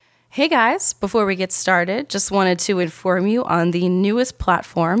Hey guys, before we get started, just wanted to inform you on the newest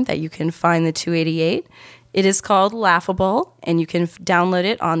platform that you can find the 288. It is called Laughable, and you can download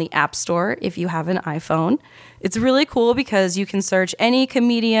it on the App Store if you have an iPhone. It's really cool because you can search any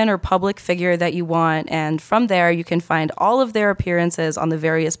comedian or public figure that you want, and from there you can find all of their appearances on the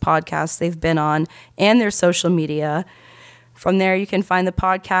various podcasts they've been on and their social media. From there, you can find the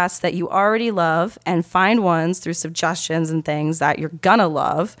podcasts that you already love and find ones through suggestions and things that you're gonna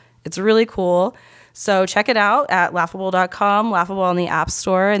love. It's really cool. So check it out at laughable.com, Laughable on the App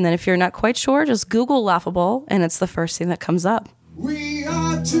Store. And then if you're not quite sure, just Google Laughable, and it's the first thing that comes up. We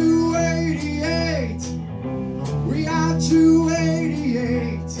are 288. We are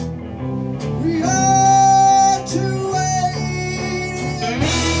 288. We are 288.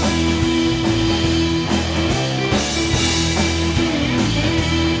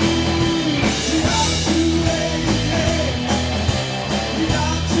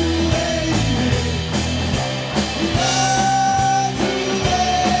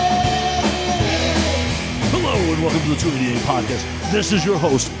 Welcome to the 288 podcast. This is your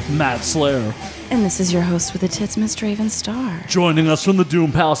host, Matt Slayer. And this is your host with the tits, Miss Draven Star. Joining us from the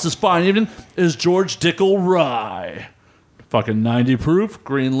Doom Palace this fine evening is George Dickel Rye. Fucking 90 proof,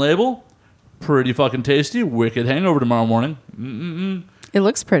 green label. Pretty fucking tasty. Wicked hangover tomorrow morning. It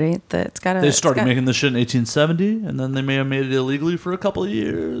looks pretty. It's got a. They started making this shit in 1870, and then they may have made it illegally for a couple of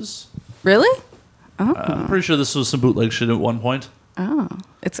years. Really? Oh. I'm pretty sure this was some bootleg shit at one point. Oh,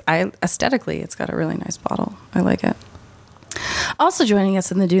 aesthetically, it's got a really nice bottle. I like it. Also joining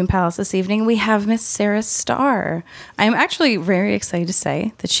us in the Doom Palace this evening, we have Miss Sarah Starr. I'm actually very excited to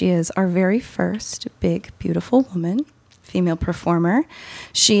say that she is our very first big, beautiful woman, female performer.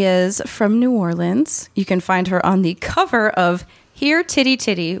 She is from New Orleans. You can find her on the cover of Here Titty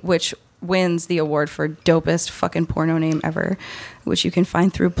Titty, which wins the award for dopest fucking porno name ever, which you can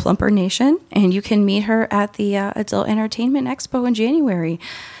find through Plumper Nation, and you can meet her at the Adult Entertainment Expo in January.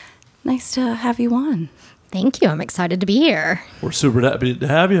 Nice to have you on. Thank you. I'm excited to be here. We're super happy to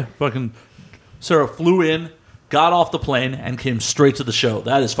have you. Fucking Sarah flew in, got off the plane, and came straight to the show.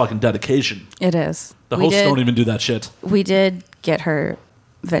 That is fucking dedication. It is. The hosts don't even do that shit. We did get her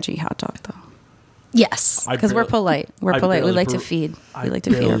veggie hot dog, though. Yes. Because we're polite. We're polite. We like to feed. We like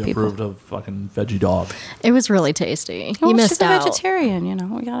to feed our people. I approved of fucking veggie dog. It was really tasty. Well, you missed she's out. a vegetarian, you know.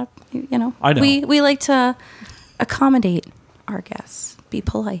 We gotta, you know. I know. We like to accommodate our guests. Be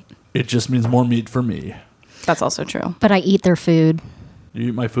polite. It just means more meat for me. That's also true. But I eat their food. You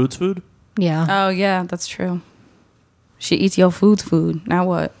eat my food's food? Yeah. Oh yeah, that's true. She eats your food's food. Now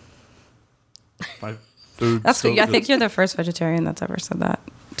what? My food. That's. I think you're the first vegetarian that's ever said that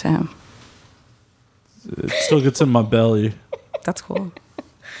to him. It still gets in my belly. That's cool.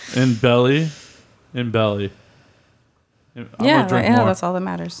 In belly. I'm Yeah, gonna drink more. that's all that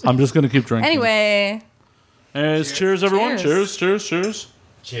matters. I'm just gonna keep drinking. Anyway. Anyways, cheers everyone. Cheers.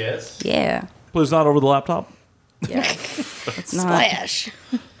 Cheers. Yeah. Please not over the laptop. Yeah. It's not. Splash.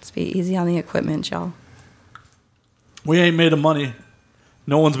 Let's be easy on the equipment, y'all. We ain't made of money.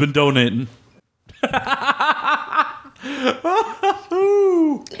 No one's been donating.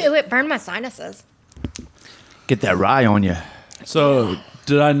 Ooh, it burned my sinuses. Get that rye on you. So,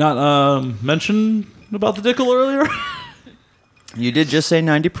 did I not mention about the Dickel earlier? You did just say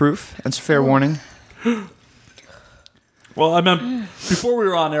 90 proof. That's a fair warning. Well, I meant before we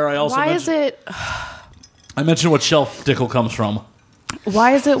were on air, I also mentioned I mentioned what shelf Dickel comes from.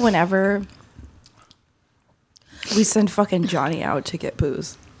 Why is it whenever we send fucking Johnny out to get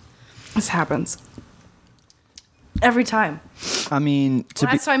booze, this happens every time? I mean,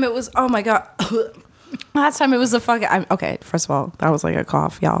 Last time it was, oh my god. Last time it was a fucking, okay, first of all, that was like a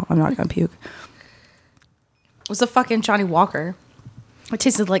cough, y'all. I'm not gonna puke. It was a fucking Johnny Walker. It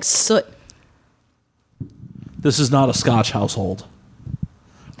tasted like soot. This is not a Scotch household.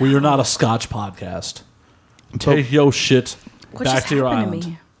 We are not a Scotch podcast. Take your shit What back just to your happened island. to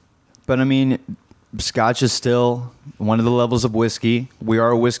me? but I mean, Scotch is still one of the levels of whiskey. We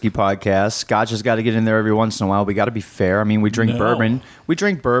are a whiskey podcast. Scotch has got to get in there every once in a while. We got to be fair. I mean, we drink bourbon. We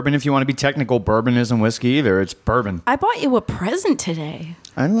drink bourbon. If you want to be technical, bourbon isn't whiskey either. It's bourbon. I bought you a present today.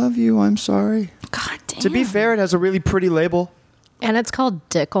 I love you. I'm sorry. God damn. To be fair, it has a really pretty label. And it's called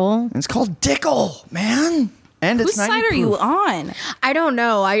Dickel. And it's called Dickel, man. And whose it's 90 side are you proof. on? I don't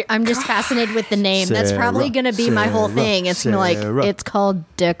know. I'm just fascinated with the name. That's probably going to be my whole thing. It's gonna be like, it's called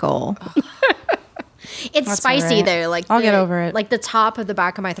Dickel. It's That's spicy all right. though. Like I'll get over it. Like the top of the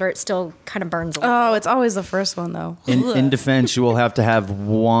back of my throat still kind of burns a little. Oh, it's always the first one though. In defense, you will have to have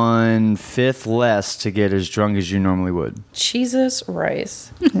 1/5 less to get as drunk as you normally would. Jesus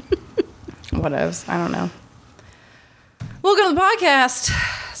rice. Whatevs. I don't know. Welcome to the podcast.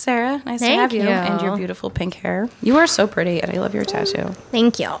 Sarah. Nice to Thank have you. you. And your beautiful pink hair. You are so pretty, and I love your tattoo.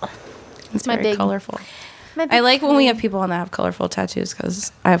 Thank you. It's my very big- colorful. My big I like when we have fan. people on that have colorful tattoos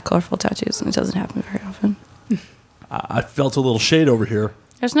because I have colorful tattoos, and it doesn't happen very often. I felt a little shade over here.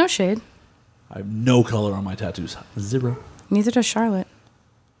 There's no shade. I have no color on my tattoos. 0. Neither does Charlotte.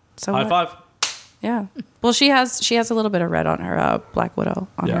 So High what? five. Yeah. Well, she has a little bit of red on her Black Widow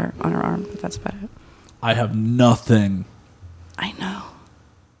on Yeah. her arm, but that's about it. I have nothing. I know.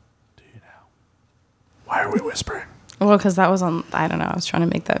 Do you know? Why are we whispering? Well, because that was on. I don't know. I was trying to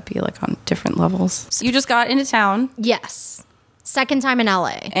make that be like on different levels. So you just got into town, Yes. Second time in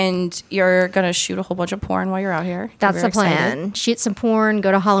LA. and you're gonna shoot a whole bunch of porn while you're out here. You're That's very the plan. excited. Shoot some porn,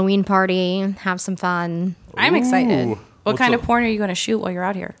 go to Halloween party, have some fun. I'm excited. Ooh. What What's kind up? of porn are you going to shoot while you're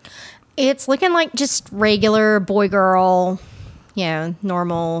out here? It's looking like just regular boy girl,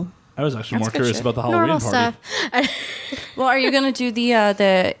 normal I was actually That's more good curious shit. about the Halloween normal party. stuff. Well, are you going to do the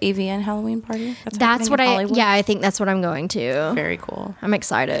AVN Halloween party? That's happening what in I Hollywood? I think that's what I'm going to. Very cool. I'm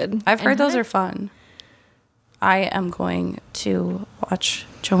excited. I've heard those are fun. I am going to watch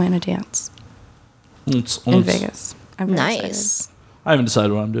Joanna dance in Vegas. I'm very excited. Nice. I haven't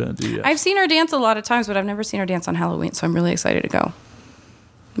decided what I'm going to do yet. I've seen her dance a lot of times, but I've never seen her dance on Halloween, so I'm really excited to go.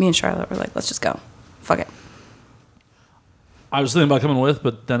 Me and Charlotte were like, let's just go. Fuck it. I was thinking about coming with,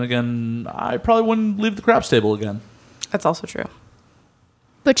 but then again, I probably wouldn't leave the craps table again. That's also true.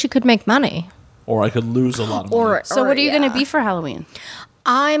 But you could make money. Or I could lose a lot of money. So what are you yeah. going to be for Halloween?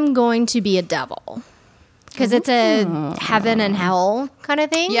 I'm going to be a devil. Because it's a heaven and hell kind of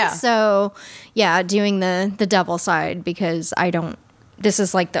thing. Yeah. So, yeah, doing the devil side because this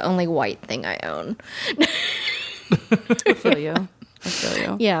is like the only white thing I own. I feel you. I feel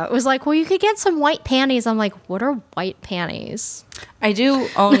you. Yeah, it was like, well, you could get some white panties. I'm like, what are white panties? I do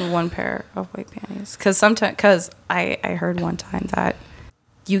own one pair of white panties because I heard one time that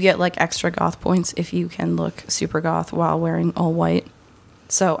you get like extra goth points if you can look super goth while wearing all white.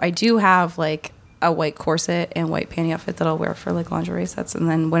 So I do have like a white corset and white panty outfit that I'll wear for like lingerie sets, and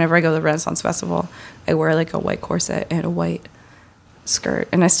then whenever I go to the Renaissance Festival, I wear like a white corset and a white skirt,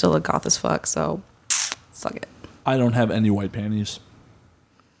 and I still look goth as fuck. So suck it. I don't have any white panties.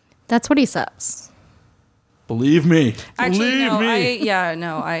 That's what he says. Believe me. Actually, Believe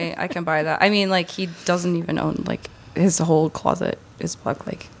no, me. I can buy that. I mean, like, he doesn't even own, like, his whole closet is black.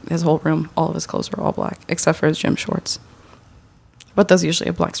 Like, his whole room, all of his clothes are all black, except for his gym shorts. But those usually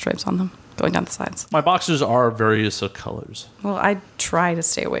have black stripes on them, going down the sides. My boxers are various colors. Well, I try to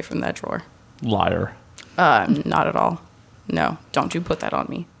stay away from that drawer. Liar. Not at all. No, don't you put that on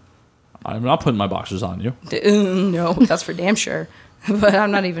me. I'm not putting my boxers on you. No, that's for damn sure. But I'm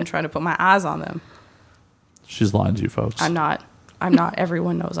not even trying to put my eyes on them. She's lying to you, folks. I'm not.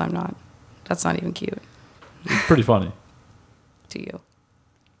 Everyone knows I'm not. That's not even cute It's pretty funny. to you.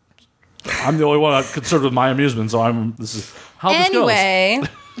 I'm the only one concerned with my amusement, so this is how this goes. Anyway.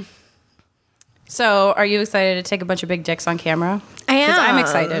 So, are you excited to take a bunch of big dicks on camera? I am. 'Cause I'm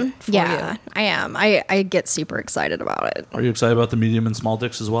excited for Yeah, you. I am. I get super excited about it. Are you excited about the medium and small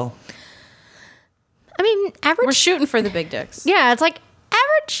dicks as well? I mean, average. We're shooting for the big dicks. Yeah, it's like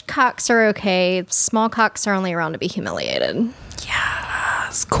average cocks are okay. Small cocks are only around to be humiliated.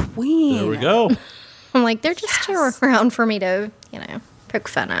 Yes, queen. There we go. I'm like, they're just around for me to, poke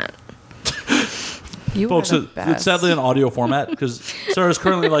fun at. You Folks, are the it's best. sadly an audio format because Sarah's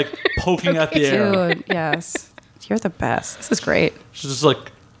currently like poking at the air. Dude, yes. You're the best. This is great. She's just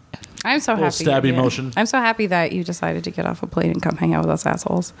like, I'm so Little happy. stabby you're here. motion. I'm so happy that you decided to get off a plane and come hang out with us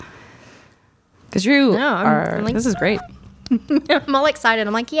assholes. Because you I'm like- this is great. I'm all excited.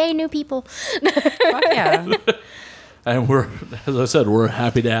 I'm like, yay, new people. Fuck yeah. and we're, as I said, we're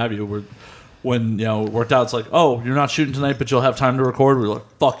happy to have you. When it worked out, it's like, oh, you're not shooting tonight, but you'll have time to record. We're like,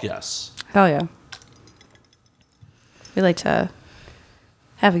 fuck yes. Hell yeah. We like to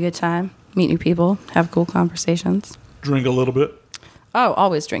have a good time, meet new people, have cool conversations. Drink a little bit. Oh,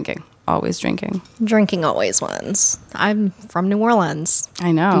 always drinking. Always drinking. Drinking always wins. I'm from New Orleans.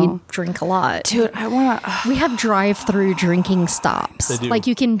 I know. We drink a lot. Dude, I want to... We have drive-through drinking stops. They do. Like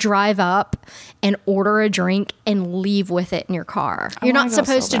you can drive up and order a drink and leave with it in your car. You're wanna not go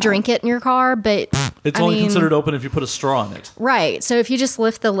supposed so to bad. drink it in your car, but It's I only mean, considered open if you put a straw in it. right. So if you just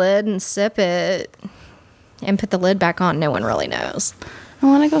lift the lid and sip it and put the lid back on, no one really knows. I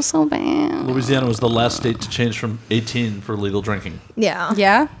want to go so bad. Louisiana was the last state to change from 18 for legal drinking. Yeah.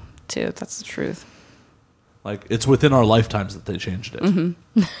 Yeah? Dude, that's the truth. Like, it's within our lifetimes that they changed it.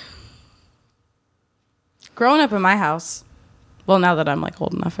 Mm-hmm. Growing up in my house, well, now that I'm like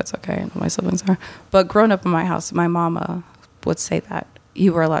old enough, it's okay. And my siblings are. But growing up in my house, my mama would say that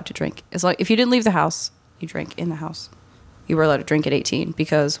you were allowed to drink. It's like if you didn't leave the house, you drank in the house. you were allowed to drink at 18,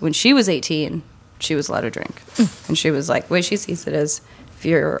 because when she was 18, she was allowed to drink. And she was like, the way she sees it is, if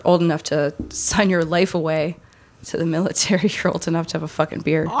you're old enough to sign your life away to the military, you're old enough to have a fucking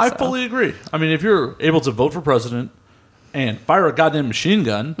beer. I fully agree. I mean, if you're able to vote for president and fire a goddamn machine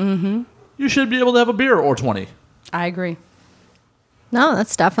gun, you should be able to have a beer or 20. I agree. No,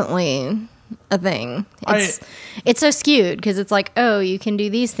 that's definitely a thing. It's so skewed because it's like, oh, you can do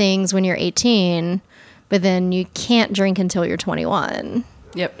these things when you're 18, but then you can't drink until you're 21.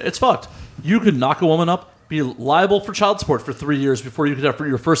 Yep. It's fucked. You could knock a woman up, be liable for child support for 3 years before you could have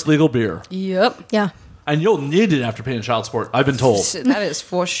your first legal beer. Yep. Yeah. And you'll need it after paying child support. I've been told. That is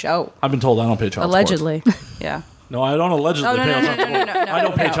for sure. I've been told I don't pay child Allegedly. Yeah. No, I don't allegedly Oh, no, pay no, child no, support. no, no, no, I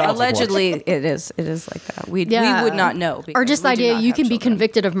don't pay no. child Allegedly, it is like that. We would not know. Or because just the we do idea not you have can be children.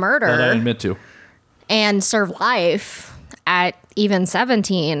 convicted of support. That I murder admit to. and serve life at even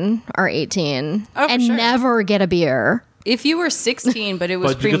 17 or 18 Oh, for and sure. never get a beer. If you were 16, but it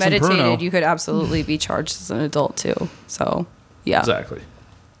was But you get some premeditated, Pruno. you could absolutely be charged as an adult too. So, yeah. Exactly.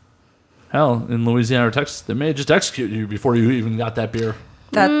 Hell, in Louisiana or Texas, they may just execute you before you even got that beer.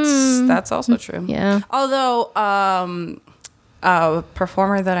 That's also true. Yeah. Although a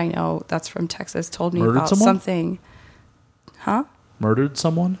performer that I know that's from Texas told me Murdered about someone? something. Huh? Murdered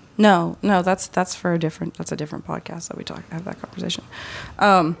someone? No, that's for a different podcast that we have that conversation.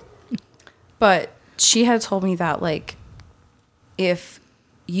 But she had told me that like if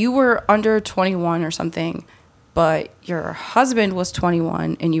you were under 21 or something, but your husband was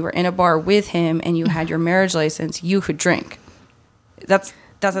 21 and you were in a bar with him and you had your marriage license, you could drink. That's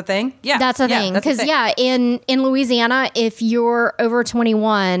a thing? Yeah. That's a thing. that's a Because, thing. in Louisiana, if you're over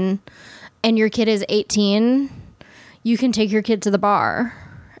 21 and your kid is 18, you can take your kid to the bar.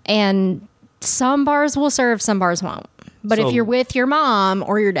 And some bars will serve, some bars won't. But So- if you're with your mom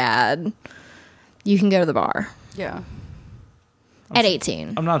or your dad, you can go to the bar Yeah. at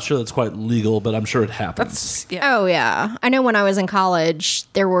 18. I'm not sure that's quite legal, but I'm sure it happens. That's yeah. Oh, yeah. I know when I was in college,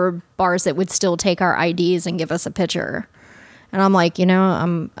 there were bars that would still take our IDs and give us a picture. And I'm like,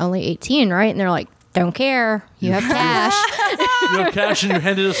 I'm only 18, right? And they're like, don't care. You have cash. You have cash and you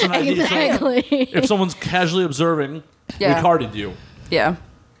handed us an ID. So Exactly. if someone's casually observing, Yeah. we carded you. Yeah.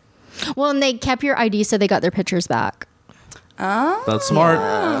 Well, and they kept your ID, so they got their pictures back. That's smart.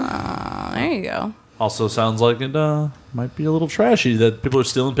 There you go. Also sounds like it might be a little trashy that people are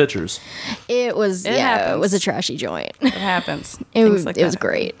stealing pictures. It was, It yeah, it happens. was a trashy joint. It happens. It Things was, like it was that.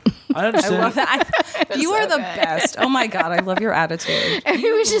 great. I understand. I love that. You are the best. Oh my god, I love your attitude.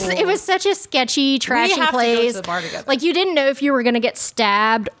 It was such a sketchy, trashy have to go to place. the bar together. Like you didn't know if you were going to get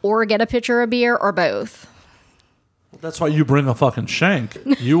stabbed or get a pitcher of beer or both. That's why you bring a fucking shank.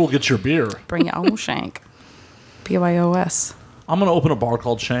 You will get your beer. Bring your own shank. BYOS. I'm going to open a bar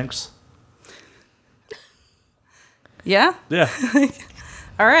called Shanks. Yeah? Yeah.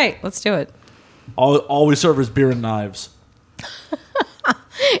 All right, let's do it. All we serve is beer and knives.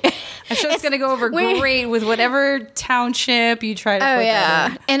 I'm sure it's going to go over great with whatever township you try to Oh put yeah.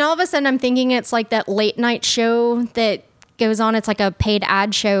 that in. And all of a sudden I'm thinking it's like that late night show that goes on. It's like a paid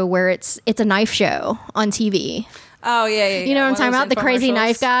ad show where it's a knife show on TV. Oh, yeah. You know what I'm talking about? The crazy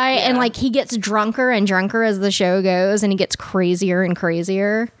knife guy. And like he gets drunker and drunker as the show goes and he gets crazier and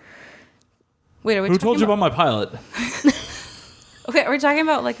crazier. Wait, are we Who talking told you about my pilot? Okay, are we talking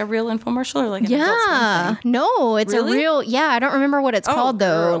about like a real infomercial or like an Adult Swim Yeah. thing? No, it's Really? a real, yeah, I don't remember what it's Oh, called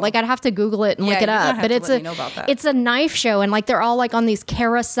though. girl. Like I'd have to Google it and Yeah, look it you're gonna up. have But to it's let me know about that. it's a knife show and like they're all like on these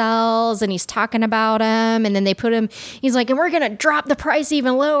carousels and he's talking about him and then they put him, he's like, and we're going to drop the price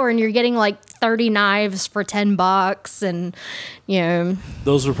even lower and you're getting like 30 knives for $10 and you know,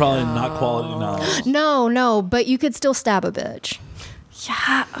 Those are probably not quality knives. no, but you could still stab a bitch.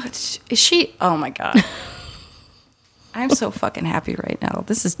 Yeah. Is she? Oh my God. I'm so fucking happy right now.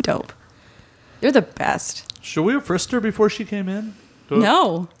 This is dope. You're the best. Should we have frisked her before she came in?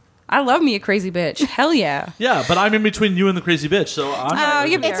 No. I love me a crazy bitch. Hell yeah. Yeah, but I'm in between you and the crazy bitch, so I'm not.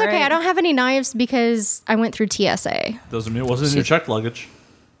 you'd be It's all okay. right. I don't have any knives because I went through TSA. Doesn't mean it wasn't in your checked luggage.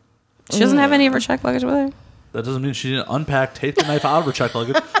 She doesn't have any of her check luggage with her? That doesn't mean she didn't unpack, take the knife out of her checked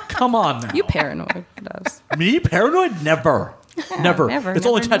luggage. Come on now. You paranoid. Does. Me? Paranoid? Never. Never. never, It's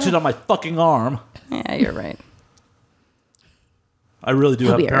only never, tattooed on my fucking arm. Yeah, you're right. I really do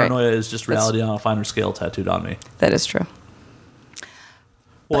He'll have be all right. paranoia is just reality on a finer scale tattooed on me. That is true.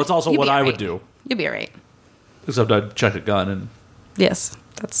 Well, it's also You'd what be I all would right. do. You'll be all right. Except I'd check a gun and... Yes.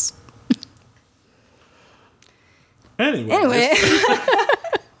 That's. Anyway.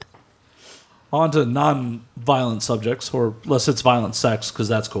 On to non-violent subjects, or unless it's violent sex, because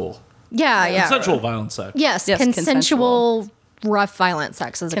that's cool. Yeah, yeah. Consensual violent sex. Yes, Yes, consensual rough violent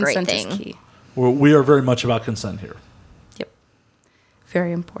sex is a Consent great is thing. key. We are very much about consent here. Yep.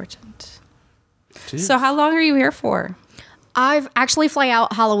 Very important. Jeez. So how long are you here for? I've actually fly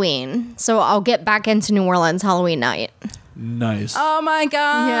out Halloween, so I'll get back into New Orleans Halloween night. Nice. Oh my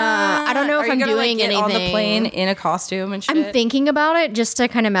god! Yeah, I don't know if Are I'm you gonna, doing get on the anything. plane in a costume and shit. I'm thinking about it just to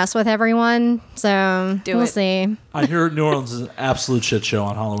kind of mess with everyone. So Do we'll it. see. I hear New Orleans is an absolute shit show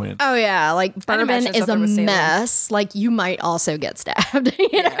on Halloween. Oh yeah, like I'd bourbon imagine is it's up a there with Salem. mess. Like you might also get stabbed.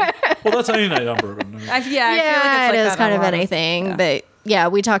 You know? Well, that's any night on bourbon. I mean, I feel like Yeah, it's it like is that kind on of a lot anything. yeah. But yeah,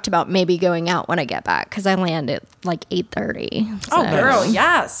 we talked about maybe going out when I get back because I land at like 8:30. Oh, so- girl,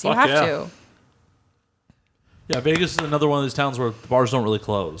 yes, you Fuck have yeah. to. yeah, Vegas is another one of these towns where the bars don't really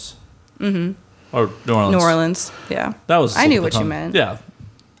close. Mm-hmm. Or New Orleans. New Orleans, yeah. That was. I knew the what you time. meant. Yeah.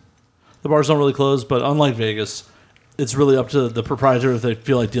 The bars don't really close, but unlike Vegas, it's really up to the proprietor if they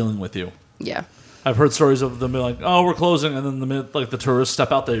feel like dealing with you. Yeah. I've heard stories of them being like, "Oh, we're closing," and then the minute like the tourists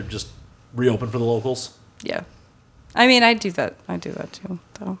step out, they just reopen for the locals. Yeah. I mean, I do that. I do that too,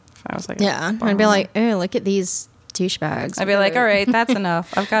 though. If I was like, Yeah, I'd be like, oh, look at these douchebags. I'd be like, all right, that's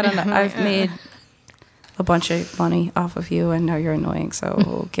enough. I've got enough. I've made a bunch of money off of you, and now you're annoying. So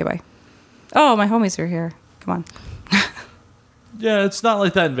okay, bye. Oh, my homies are here. Come on. Yeah, it's not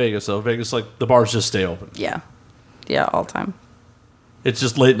like that in Vegas though. Vegas, like the bars just stay open. Yeah. Yeah, all the time. It's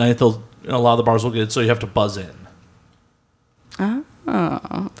just late night. A lot of the bars will get it, so you have to buzz in.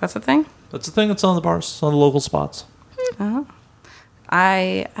 Oh, that's the thing. That's the thing that's on the bars, it's on the local spots.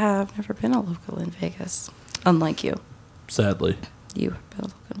 I have never been a local in Vegas, unlike you. Sadly, You have been a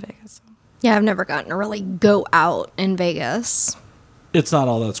local in Vegas. yeah, I've never gotten to really go out in Vegas. it's not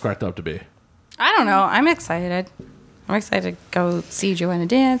all that's cracked up to be. I don't know. I'm excited. I'm excited to go see Joanna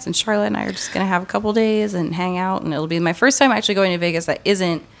dance, and Charlotte and I are just going to have a couple days and hang out, and it'll be my first time actually going to Vegas that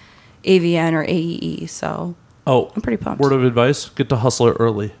isn't AVN or AEE, so Oh, I'm pretty pumped. Word of advice: get to Hustler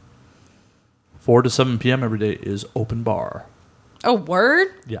early. 4 to 7 p.m. every day is open bar. Oh, word?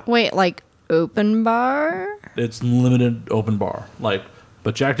 Yeah, Wait, like open bar? it's limited open bar.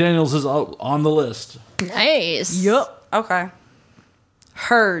 But Jack Daniels is on the list. Nice. Okay.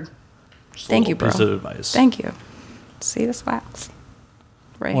 Heard. Just a Thank little you, bro. Piece of advice. Thank you. See the wax?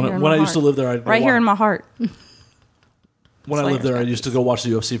 Right here in When my I used to heart. live there, I'd go Right here watch- in my heart. When I lived there, I used to go watch the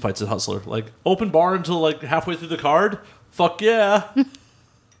UFC fights at Hustler. Like, open bar until, like, halfway through the card? Fuck yeah.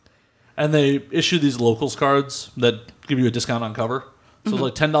 And they issue these locals cards that give you a discount on cover. So, it's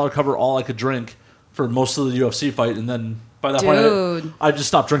like, $10 cover all I could drink for most of the UFC fight. And then by that Dude. point, I just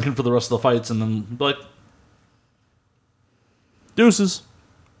stopped drinking for the rest of the fights. And then, like, deuces.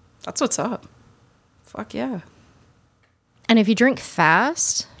 That's what's up. Fuck yeah. And if you drink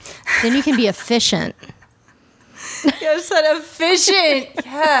fast, then you can be efficient. You said efficient.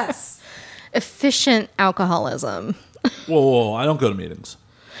 Yes. Efficient alcoholism. Whoa, I don't go to meetings.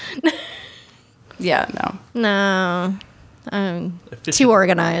 Yeah, no. No. I'm Efficient. too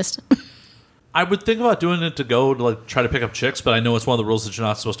organized. I would think about doing it to go to, like, try to pick up chicks, but I know it's one of the rules that you're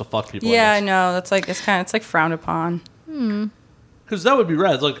not supposed to fuck people. Yeah, I know. That's like it's like frowned upon. Because that would be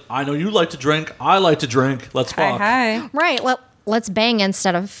rad. It's like, I know you like to drink. I like to drink. Let's fuck. Hi. Right. Let's bang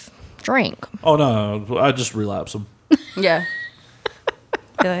instead of drink. Oh, no. I just relapse them. Yeah.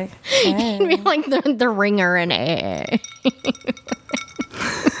 Be like, hey. Be like the ringer in AA.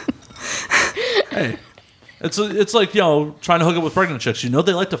 Hey. It's like, trying to hook up with pregnant chicks. You know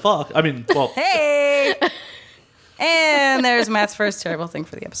they like to fuck. I mean, well, Hey. And there's Matt's first terrible thing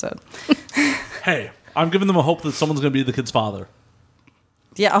for the episode. hey, I'm giving them a hope that someone's going to be the kid's father.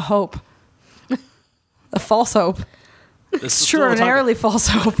 Yeah, a hope. A false hope. It's still a type Extraordinarily false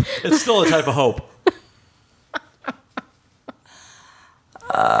hope. it's still a type of hope.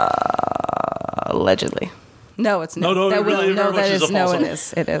 Allegedly. No, it's no. No, that it really will, no, very much that is a is no. false It hope.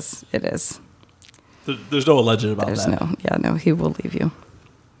 is. It is. It is. There's no alleged about There's that. no. Yeah, no. He will leave you.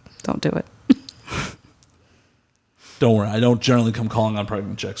 Don't do it. Don't worry. I don't generally come calling on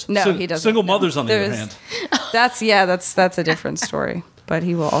pregnant chicks. No, he doesn't. Single No. mothers, on the other There's- hand. That's a different story. But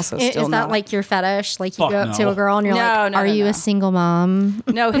he will also Is still that not. like your fetish? Like you Fuck go up to no. a girl and you're No, like, no, "Are no, you no. a single mom?"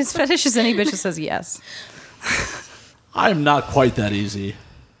 No, his fetish is any bitch that says yes. I'm not quite that easy.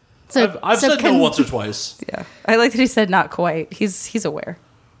 So I've so said no once or twice. Yeah, I like that he said not quite. He's aware.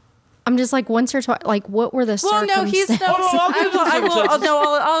 I'm just like once or twice. Like, what were the Well, no, he's no. circumstances? I'll give him I will. circumstances.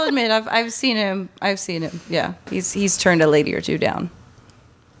 No, I'll admit I've seen him. I've seen him. Yeah, he's turned a lady or two down.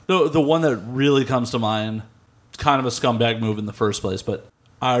 The one that really comes to mind, kind of a scumbag move in the first place, but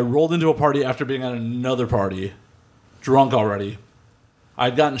I rolled into a party after being at another party, drunk already.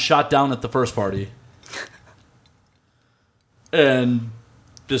 I'd gotten shot down at the first party. And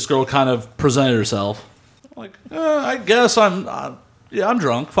this girl kind of presented herself. Like, I guess I'm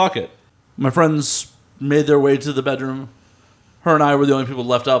drunk. Fuck it. My friends made their way to the bedroom, her and I were the only people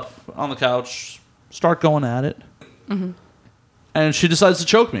left up on the couch. Start going at it. Mm-hmm. And she decides to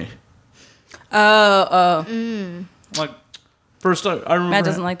choke me. Like, first I remember... Matt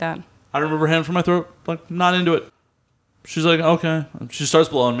doesn't like that. I remember her hand from my throat, like, not into it. She's like, okay. She starts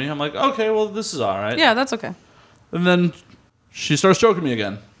blowing me. I'm like, okay, well, this is all right. Yeah, that's okay. And then she starts choking me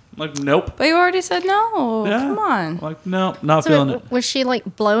again. I'm like, nope. But you already said no. Yeah. Come on. I'm like, no, not feeling it. Was she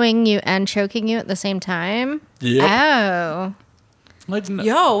like blowing you and choking you at the same time? Yep. Oh. Like, no.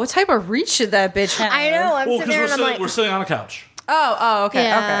 Yo, what type of reach did that bitch have? I know. I'm Well, sitting because there and I'm like, we're sitting on a couch. Oh, okay.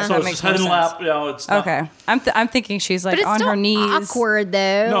 Yeah. Okay. So That it's makes just head more and sense. lap. You know, it's not, Okay. I'm thinking she's like but it's on still her knees. awkward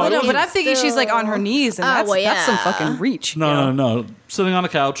though. No, No, It's but I'm thinking she's like on her knees, and that's some fucking reach. No. Sitting on a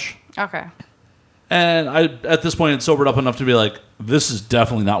couch. Okay. And I, at this point, had sobered up enough to be like, this is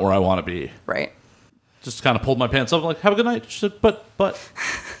definitely not where I want to be. Right. Just kind of pulled my pants up, like, have a good night. She said, but. Like,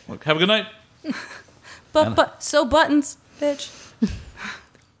 have a good night. But, so buttons, bitch.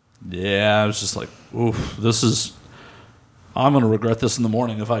 Yeah, I was just like, oof, this is... I'm going to regret this in the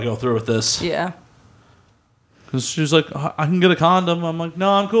morning if I go through with this. Yeah. Because she was like, I can get a condom. I'm like,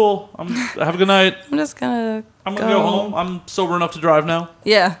 no, I'm cool. Have a good night. I'm just gonna I'm going to go home. I'm sober enough to drive now.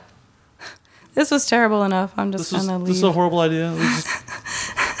 Yeah. This was terrible enough. I'm just This gonna leave. is a horrible idea. It was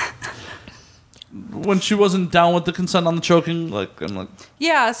just... When she wasn't down with the consent on the choking, like, I'm like...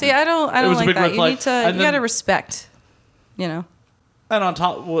 Yeah, see, I don't was a like big that. red You flag. need to, And you gotta then- respect, you know. And on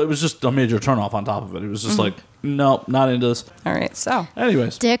top, well, it was just a major turnoff on top of it. It was just Mm-hmm. like, nope, not into this. All right, so.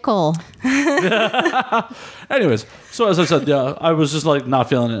 Anyways, Dickle. so as I said, yeah, I was just like not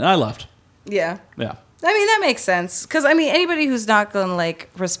feeling it, and I left. Yeah. Yeah. I mean, that makes sense. Because, I mean, anybody who's not going to, like,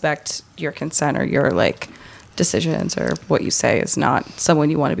 respect your consent or your, like, decisions or what you say is not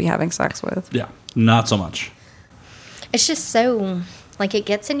someone you want to be having sex with. Yeah, not so much. It's just so like it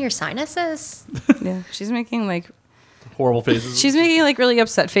gets in your sinuses. Yeah. She's making, like, Horrible faces. she's making, like, really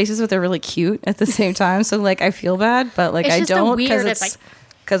upset faces, but they're really cute at the same time. So, like, I feel bad, but, like, It's I just a don't weird,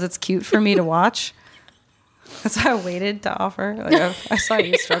 because it's it's cute for me to watch. That's why I waited to offer. Like, I saw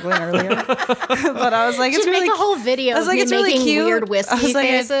you struggling earlier, but I was like, it's Should really make a whole video I was of like, me it's really making cute. weird I whiskey was like,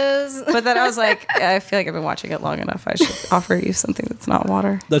 faces. But then I was like, I feel like I've been watching it long enough. I should offer you something that's not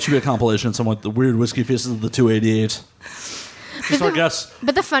water. That should be a compilation. Somewhat the weird whiskey faces of the 288. Just our guess.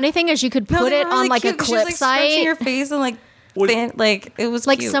 But the funny thing is, you could put they it were on really like cute a 'cause she was, clip like, scrunching site. your face and like, like it was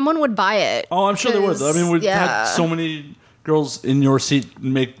Like cute. someone would buy it. Oh, I'm sure they would. I mean, we've had so many girls in your seat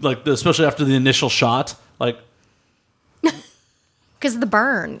make like, especially after the initial shot, like. Because the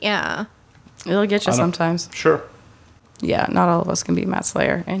burn, yeah. It'll get you I don't- sometimes. Sure. Yeah, not all of us can be Matt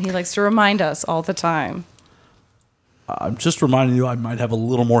Slayer, and he likes to remind us all the time. I'm just reminding you, I might have a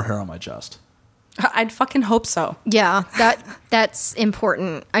little more hair on my chest. I'd fucking hope so. Yeah, that's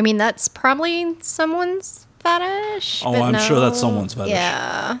important. I mean, that's probably someone's fetish. Oh, but I'm sure that's no. someone's fetish.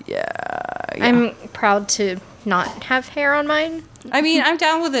 Yeah. Yeah. I'm proud to not have hair on mine. I mean, I'm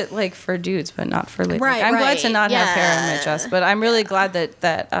down with it, like, for dudes, but not for ladies. Right, I'm glad right. to not have hair on my Yeah. chest, but I'm really glad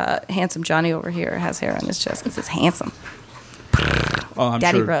that handsome Johnny over here has hair on his chest because it's handsome. Oh, I'm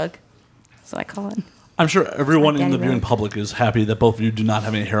Daddy sure. rug. That's what I call it. I'm sure everyone in Daddy the viewing rug. public is happy that both of you do not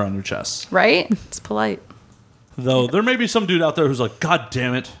have any hair on your chests. Right? It's polite. Though there may be some dude out there who's like, God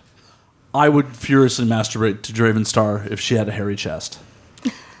damn it, I would furiously masturbate to Draven Star if she had a hairy chest.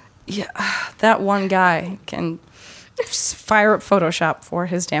 Yeah, that one guy can fire up Photoshop for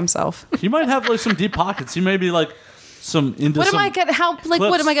his damn self. He might have like some deep pockets. He may be like some into What am some. I gonna help? Like, what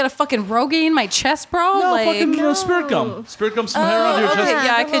clips. am I gonna fucking Rogaine my chest, bro? No, like, fucking spirit gum. Spirit gum some hair onto your okay, chest.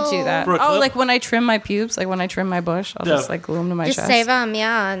 yeah, I could do that. For a Oh, clip? like when I trim my pubes, like when I trim my bush, I'll Yeah. just like glue them to my Just chest. save them,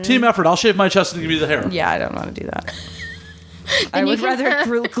 yeah. And Team effort. I'll shave my chest and give you the hair. Yeah, I don't want to do that. I you would can rather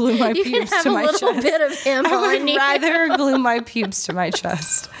have- glue my you can pubes have to a my little chest. bit of him I on would you. rather glue my pubes to my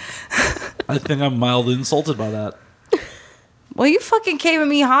chest. I think I'm mildly insulted by that. Well, you fucking came at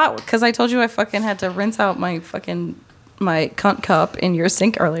me hot because I told you I fucking had to rinse out my cunt cup in your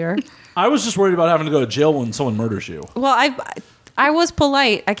sink earlier. I was just worried about having to go to jail when someone murders you. Well, I was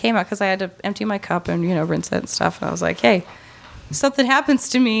polite. I came out because I had to empty my cup and rinse it and stuff. And I was like, hey, if something happens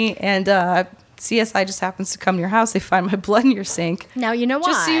to me and CSI just happens to come to your house, they find my blood in your sink. Now you know why.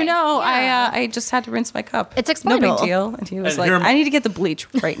 Just so you know, Yeah. I just had to rinse my cup. It's no big explainable. deal. And he was And like, here am- I need to get the bleach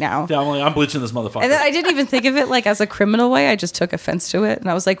right now. Yeah, I'm bleaching this motherfucker. And then I didn't even think of it like as a criminal way. I just took offense to it, and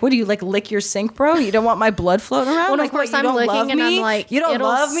I was like, "What do you like? Lick your sink, bro? You don't want my blood floating around? Well, of like, course what, you I'm don't licking love and me? I'm like, you don't it'll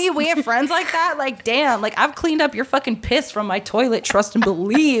love me? We have friends like that? Like, damn! Like, I've cleaned up your fucking piss from my toilet. Trust and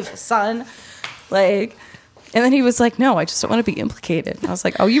believe, son. Like, And then he was like, no, I just don't want to be implicated. And I was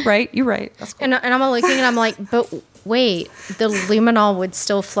like, oh, you're right. That's cool. And I'm looking and I'm like, but wait, the luminol would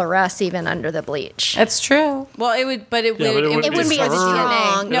still fluoresce even under the bleach. That's true. Well, it would, but it wouldn't be as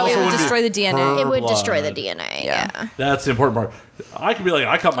strong. No, it would also destroy the DNA. It would blood. destroy the DNA. Yeah. That's the important part. I could be like,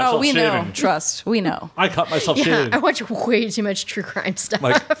 I cut myself Oh, we shaving. know. Trust. We know. I cut myself Yeah, shaving. I watch way too much true crime stuff.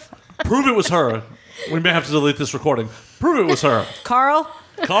 Like, prove it was her. We may have to delete this recording. Prove it was her. Carl?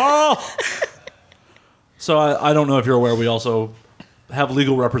 Carl! So I don't know if you're aware, we also have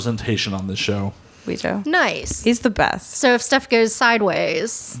legal representation on this show. We do. Nice. He's the best. So if stuff goes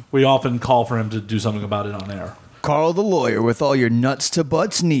sideways, We often call for him to do something about it on air. Carl the lawyer with all your nuts to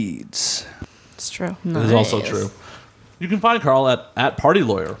butts needs. It's true. It is also Nice. true. You can find Carl at Party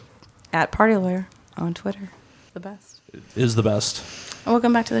Lawyer. At Party Lawyer on Twitter. The best. Is the best. And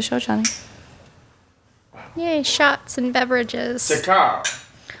welcome back to the show, Johnny. yay, shots and beverages.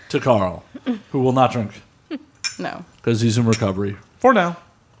 To Carl, who will not drink No. because he's in recovery. For now.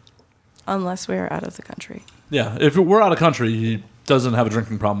 Unless we are out of the country. Yeah, if we're out of country, he doesn't have a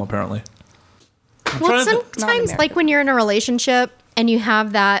drinking problem, apparently. Well, trying to- Not sometimes, American. like when you're in a relationship and you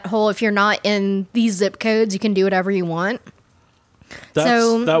have that whole, if you're not in these zip codes, you can do whatever you want.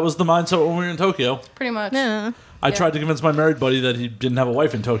 That was the mindset when we were in Tokyo. Pretty much. Yeah. I tried to convince my married buddy that he didn't have a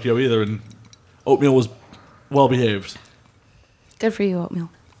wife in Tokyo either, and Oatmeal was well behaved. Good for you, Oatmeal.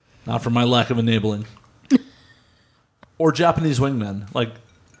 Not for my lack of enabling. Or Japanese wingmen. Like,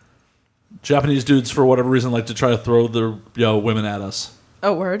 Japanese dudes, for whatever reason, like to try to throw their women at us.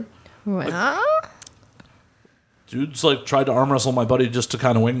 Oh, word. Well, Dudes, like, tried to arm wrestle my buddy just to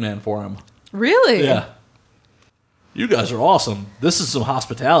kind of wingman for him. Really? Yeah. You guys are awesome. This is some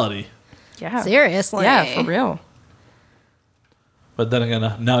hospitality. Yeah. seriously. Yeah, for real. But then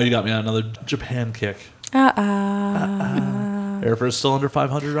again, now you got me on another Japan kick. Airfare's still under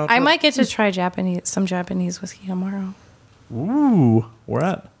 500 round I trip? might get to try some Japanese whiskey tomorrow. Ooh, where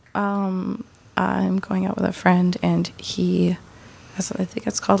at? I'm going out with a friend, and he has, I think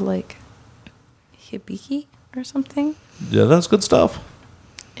it's called like Hibiki or something. Yeah, that's good stuff.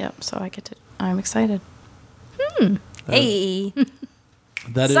 Yep. So I'm excited. Hey,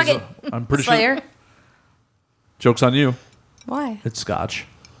 That Suck is, it, I'm pretty Slayer. sure. Joke's on you. Why? It's scotch.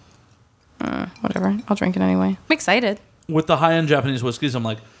 Whatever. I'll drink it anyway. I'm excited. With the high-end Japanese whiskeys, I'm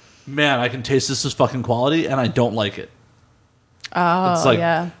like, man, I can taste this is fucking quality, and I don't like it. Oh, It's like-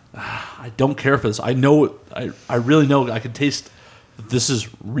 yeah. I don't care for this. I know, I really know I can taste that this is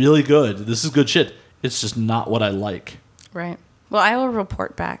really good. This is good shit. It's just not what I like. Right. Well, I will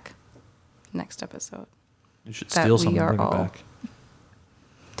report back next episode You should That steal we something are and bring it all- back.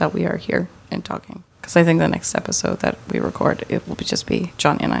 that we are here and talking. Because I think the next episode that we record, it will just be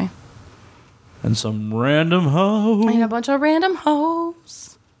Johnny and I. And some random hoe And a bunch of random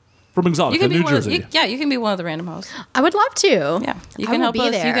hoes. from Exotica, You can be New one of, Jersey. you can be one of the random hoes. I would love to. Yeah. You I can will help be us.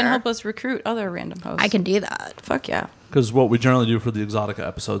 You there. can help us recruit other random hoes. I can do that. Fuck yeah. Because what we generally do for the Exotica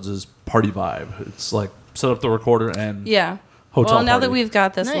episodes is party vibe. It's like set up the recorder and Yeah. Hotel well, now that party. we'gue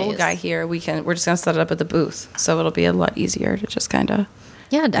got this little Nice. guy here, we're just gonna set it up at the booth, so it'll be a lot easier to just kind of.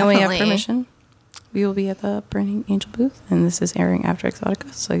 Yeah, And definitely. we have permission. We will be at the Burning Angel booth, and this is airing after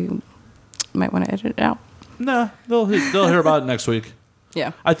Exotica, so you might want to edit it out. nah, they'll hear about it next week.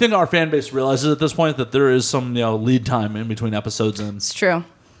 Yeah, I think our fan base realizes at this point that there is some lead time in between episodes, and it's true.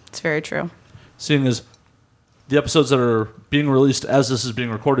 It's very true. seeing as the episodes that are being released as this is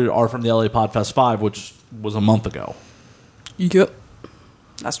being recorded are from the LA Podfest 5, which was a month ago. Yep,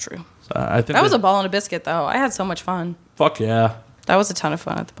 that's true. So I think That was a ball and a biscuit, though. I had so much fun. fuck yeah. That was a ton of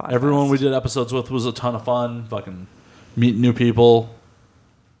fun at the podcast. Everyone we did episodes with was a ton of fun. Fucking meeting new people.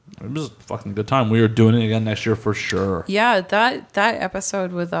 It was a fucking good time. We are doing it again next year for sure. Yeah, that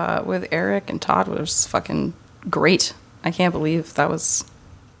episode with Eric and Todd was fucking great. I can't believe that was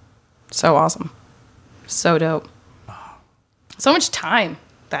so awesome. So dope. So much time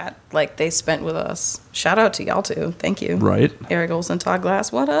that they spent with us. Shout out to y'all too. Thank you. Right? Eric Olson, Todd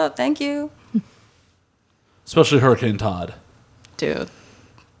Glass. What up? Thank you. Especially Hurricane Todd. Dude.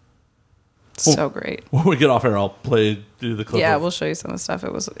 So great. When we get off air, I'll play do the clip. Yeah, of- we'll show you some of the stuff.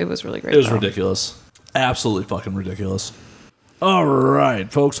 It was really great. It was though. ridiculous. Absolutely fucking ridiculous. All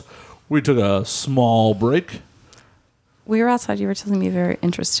right, folks. We took a small break. We were outside. You were telling me a very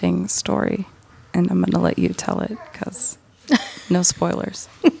interesting story, and I'm going to let you tell it because no spoilers.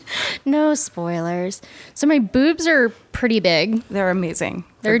 No spoilers. So my boobs are pretty big. They're amazing.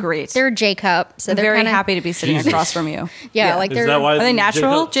 They're great. They're J cup. So I'm they're very kinda, happy to be sitting Jesus. across from you. Yeah, like Is they're. that why? Are they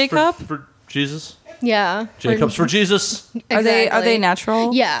natural, Jacobs Jacob? For Jesus? Yeah. Jacobs for Jesus? Are they Exactly.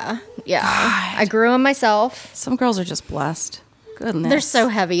 natural? Yeah, yeah. I grew them myself. Some girls are just blessed. Goodness. They're so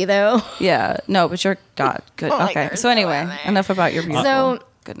heavy though. Yeah. No, but you're God. Good. Like, Okay. they're So anyway, enough about your beautiful. So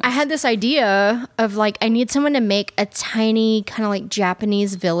Goodness. I had this idea of like, I need someone to make a tiny kind of like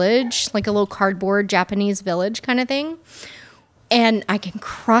Japanese village, like a little cardboard Japanese village kind of thing. And I can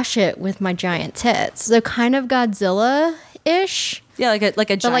crush it with my giant tits. So kind of Godzilla-ish. Yeah, like a But like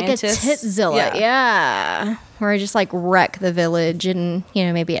a giantess. titzilla, yeah. Where I just like wreck the village and, you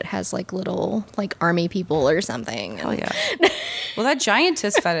know, maybe it has like little like army people or something. Oh yeah. Well, that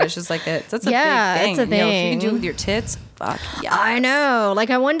giantess fetish is like that's a Yeah, big thing. it's a You know, if you can do it thing. with your tits, fuck yeah. I know.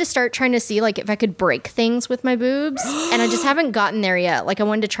 Like I wanted to start trying to see like if I could break things with my boobs, and I just haven't gotten there yet. Like I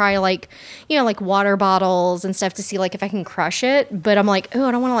wanted to try like, you know, like water bottles and stuff to see like if I can crush it, but I'm like, oh,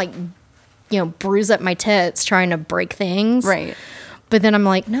 I don't want to like, you know, bruise up my tits trying to break things. Right. But then I'm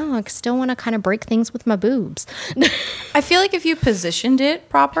like, no, I still want to kind of break things with my boobs. I feel like if you positioned it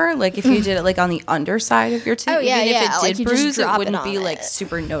proper, like if you did it like on the underside of your tit, Oh, yeah, even yeah, if it like did you just bruise, it drop it wouldn't on be like it.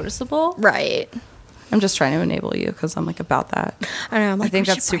 super noticeable. Right. I'm just trying to enable you because I'm like about that. I know. I'm like, I think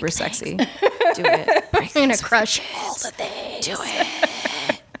we that's should super break sexy. things. Do it. I'm gonna crush all the things. Do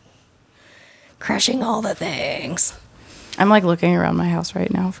it. Crushing all the things. I'm like looking around my house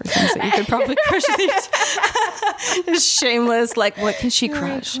right now for things that you could probably crush these. It's shameless. Like, what can she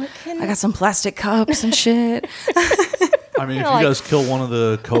crush? I got some plastic cups and shit. I mean, if like- you guys kill one of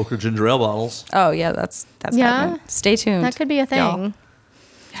the Coke or ginger ale bottles, Oh yeah, that's Yeah. happening. Stay tuned. That could be a thing. y'all. too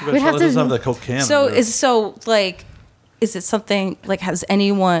bad We'd Charlotte have to- doesn't have that Coke can. So in there. is it something like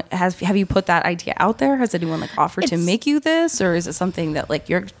have you put that idea out there? Has anyone like offered to It's- make you this, or is it something that like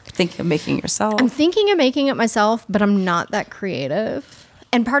you're thinking of making yourself? I'm thinking of making it myself, but I'm not that creative.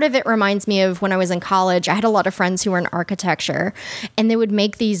 And part of it reminds me of when I was in college. I had a lot of friends who were in architecture, and they would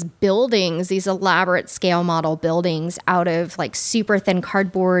make these buildings, these elaborate scale model buildings out of like super thin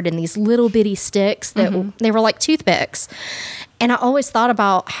cardboard and these little bitty sticks that they were like toothpicks. And I always thought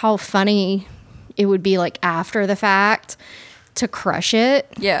about how funny it would be like after the fact to crush it.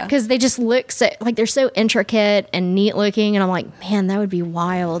 Yeah. Because they just look so, like they're so intricate and neat looking. And I'm like, man, that would be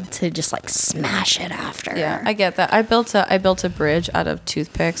wild to just like smash it after. Yeah, I get that. I built a bridge out of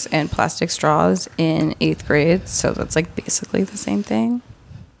toothpicks and plastic straws in 8th grade, so that's like basically the same thing.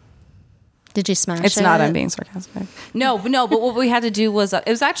 Did you smash it? It's not. I'm being sarcastic. No, but what we had to do was it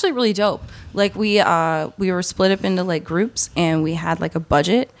was actually really dope. Like we were split up into like groups, and we had like a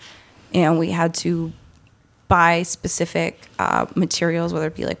budget, and we had to buy specific materials, whether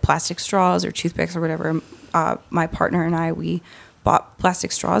it be like plastic straws or toothpicks or whatever. My partner and we bought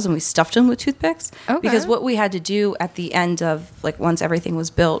plastic straws and we stuffed them with toothpicks. Okay. Because what we had to do at the end of like once everything was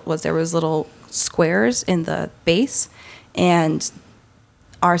built was there was little squares in the base, and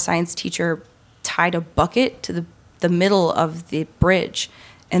our science teacher tied a bucket to the middle of the bridge,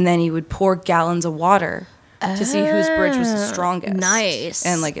 and then he would pour gallons of water to see whose bridge was the strongest. nice.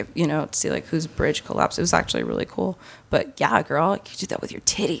 And like, if you know, to see like whose bridge collapsed. It was actually really cool. But yeah, girl, you could do that with your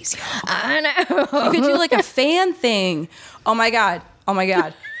titties. Yo. I know. You could do like a fan thing. Oh my God. Oh my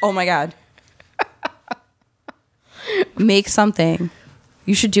God. Oh my God. Make something.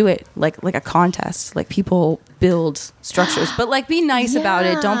 You should do it like a contest. Like people build structures, but like be nice about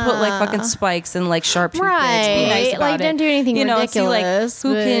it. Don't put like fucking spikes and like sharp toothpicks. Be nice Right. about Like, it. don't do anything See, ridiculous,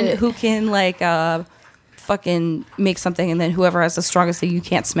 like who but- can like fucking make something, and then whoever has the strongest thing you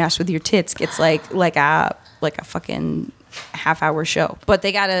can't smash with your tits gets like a fucking half-hour show. But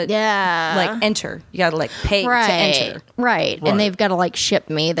they gotta like enter. You gotta like pay to enter. Right. Right. And they've got to like ship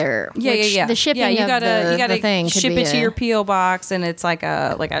me their Yeah. the shipping yeah, you of gotta the thing could ship be it to your PO box, and it's like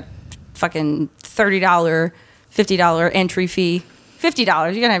a fucking $30, $50 entry fee. $50.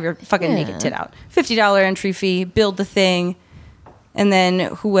 You're gonna have your fucking naked tit out. $50 entry fee. Build the thing, and then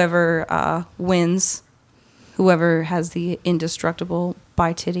whoever wins, whoever has the indestructible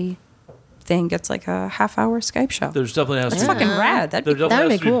bi titty thing gets like a half-hour Skype show. There's definitely has It's to fucking rad. there That'd be definitely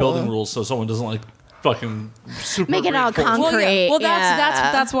That'd has be to be cool. building rules so someone doesn't like fucking super Make it all reinforce concrete. Well, Great,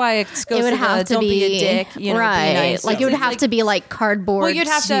 that's why it goes It would to have the to don't be a be dick. You know, right. be nice. Like it would It's have to be like cardboard. Well, you'd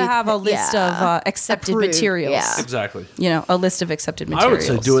have to have a list of accepted Approved, materials. yeah. Exactly. You know, a list of accepted I would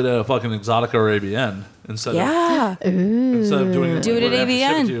materials. say do it at a fucking Exotica or ABN instead Yeah. instead of doing it. Do it where at they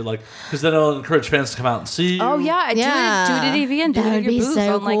have to ship ABN. to you, like, because then it'll encourage fans to come out and see you. Oh yeah, Yeah. do it at AVN. Do That it at would your be booth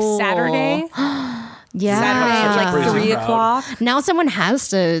so on like cool. Saturday. Yeah. Saturday at like Crazy 3 crowd. o'clock. Now someone has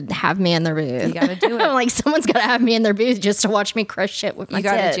to have me in their booth. You gotta do it. Like someone's got to have me in their booth just to watch me crush shit with my You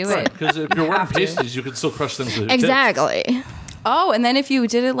gotta tits. do it. Because if you're wearing have to. pasties, you can still crush things with your tits. Exactly. Oh, and then if you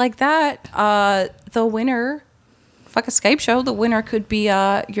did it like that, the winner, fuck a Skype show. The winner could be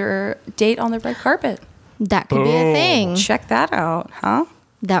your date on the red carpet. That could be a thing. Check that out, huh?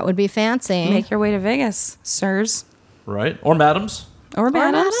 That would be fancy. Make your way to Vegas, sirs. Right? Or madams. Or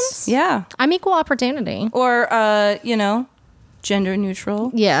madams. madams? Yeah. I'm equal opportunity. Or, gender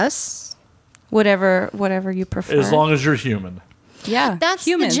neutral. Yes. Whatever you prefer. As long as you're human. Yeah. That's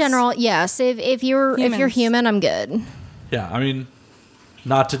Humans. the general. Yes. If you're Humans. human, I'm good. Yeah, I mean,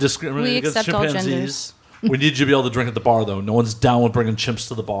 not to discriminate We against accept all chimpanzees. genders. We need you to be able to drink at the bar, though. No one's down with bringing chimps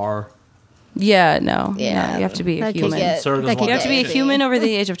to the bar. Yeah, no. Yeah. No, you have to be a That could human. get- Sarah doesn't that could want You have to be a get human iffy. over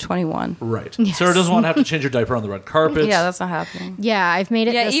the age of 21. Right. Yes. Sarah doesn't want to have to change your diaper on the red carpet. Yeah, that's not happening. Yeah, I've made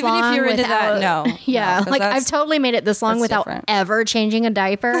it Yeah, this even if long you're into without, that, no. Yeah, No, 'cause like I've that's- totally made it this long that's without different. ever changing a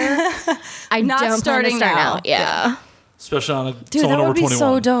diaper. I Not don't plan to starting start now. out. Yeah. Especially on Dude, someone that over would be 21.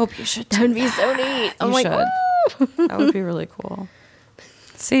 so dope. You should That would be so neat. I'm You like, should. woo! That would be really cool.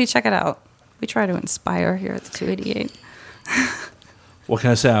 See, check it out. We try to inspire here at the 288. What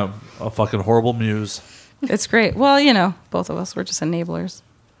can I say? I'm a fucking horrible muse. It's great. Well, both of us, we're just enablers.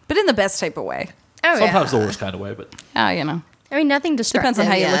 But in the best type of way. Oh, Sometimes yeah. the worst kind of way, but Yeah, I mean, nothing destructive. Depends on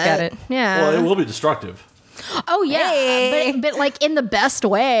how you look yet. at it. Yeah. well, it will be destructive. Oh yeah, Hey. but like in the best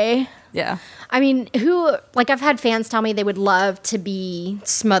way. Yeah. I mean, I've had fans tell me they would love to be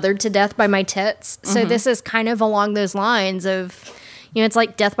smothered to death by my tits. So this is kind of along those lines of, it's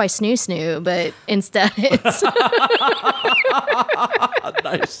like death by snoo snoo, but instead it's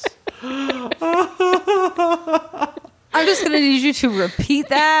Nice. I'm just going to need you to repeat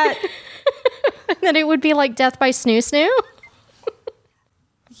that. that it would be like death by snoo snoo.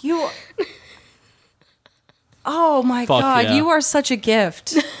 You. Oh my Fuck God. yeah. You are such a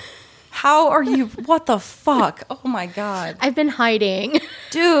gift. How are you? What the fuck? Oh my God. I've been hiding.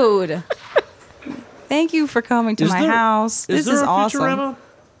 Dude. Thank you for coming to Is my there- house. This there is a awesome. Futurama?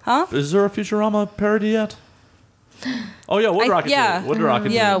 Huh? Is there a Futurama parody yet? Oh yeah, Wood Rocket. yeah. Did it. Wood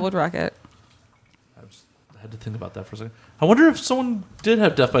Rocket. Yeah, did it. Wood Rocket. I had to think about that for a second. I wonder if someone did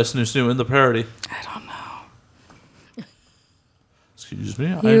have Death by Snoo Snoo in the parody. I don't know. Excuse me.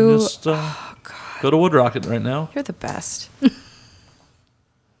 You- I just go to Wood Rocket right now. You're the best.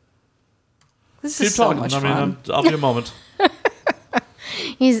 This Keep is so talking. much I mean, fun. I'll be a moment.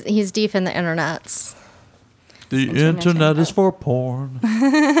 He's deep in the internets. The internet internet is for porn.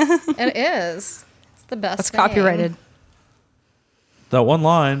 It is. It's the best. That's thing. copyrighted. That one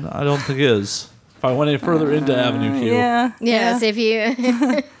line, I don't think is. If I went any further into Avenue Q Yeah. Yes, if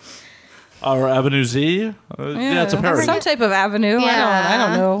you. or Avenue Z, yeah, it's a parody. Some type of avenue. Yeah. I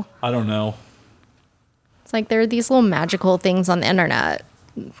don't know. I don't know. It's like there are these little magical things on the internet.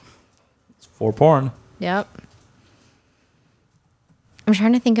 It's for porn. Yep. I'm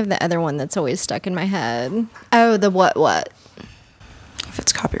trying to think of the other one that's always stuck in my head. Oh, the what? If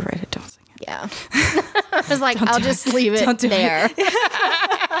it's copyrighted, don't sing it. Yeah. I was like, I'll just leave it Don't do there.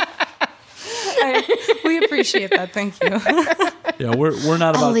 We appreciate that. Thank you. Yeah, we're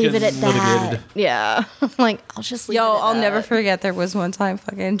not I'll about leave it getting at litigated. that. Yeah. Like, I'll just leave it Yo, at I'll that. never forget. There was one time,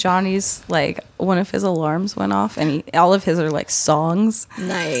 fucking Johnny's one of his alarms went off, and all of his are songs.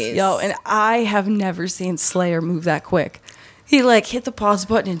 Nice. Yo, and I have never seen Slayer move that quick. He hit the pause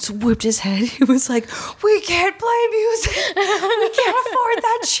button and whipped his head. He was like, "We can't play music. We can't afford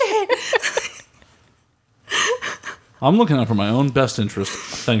that shit." I'm looking out for my own best interest.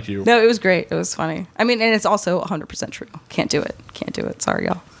 Thank you. No, it was great. It was funny. I mean, and it's also 100% true. Can't do it. Can't do it. Sorry,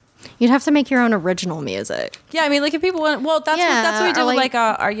 y'all. You'd have to make your own original music. Yeah, I mean, if people want, well, that's what we do or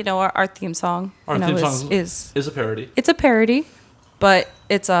with our theme song. Our theme song is a parody. It's a parody, but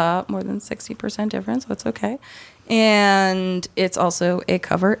it's more than 60% different, so it's okay. And it's also a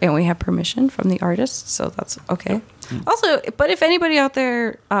cover, and we have permission from the artist, so that's okay. Also, but if anybody out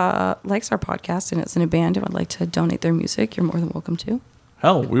there likes our podcast and is in a band and would like to donate their music, you're more than welcome to.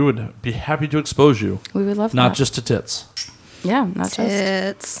 Hell, we would be happy to expose you. We would love Not that. just to tits. Yeah, not just.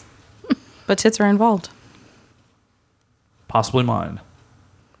 It's But tits are involved. Possibly mine.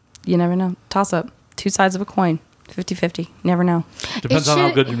 You never know. Toss up. Two sides of a coin. 50-50. Never know. Depends on how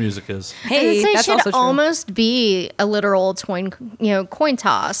should- good your music is. Hey, it that's should also true. almost be a literal coin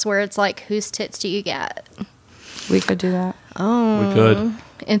toss where it's like, whose tits do you get? We could do that. We could.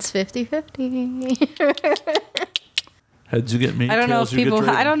 It's 50-50. Heads you get me. I don't know if tails you get people.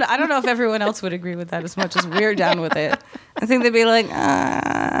 driven. I don't know if everyone else would agree with that as much as we're down with it. I think they'd be like,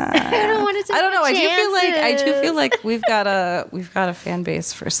 I don't want to take I don't know. I do feel chances. like we've got a fan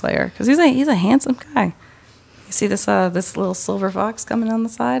base for Slayer because he's a handsome guy. You see this little silver fox coming on the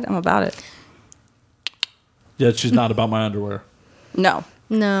side? I'm about it. Yeah, she's not about my underwear. No.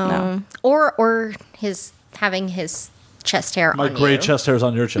 No. Or his having his chest hair My on gray you. chest hairs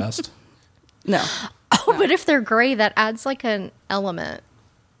on your chest. No. Oh, but if they're gray, that adds like an element.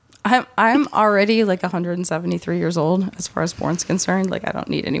 I'm already 173 years old as far as porn's concerned. I don't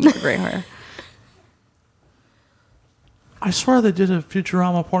need any more gray hair. I swear they did a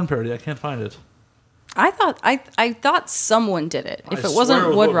Futurama porn parody. I can't find it. I thought someone did it. If I it wasn't swear it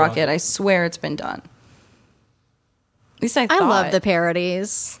was Wood Wood Rocket, Rocket. I swear it's been done. At least I I thought. love the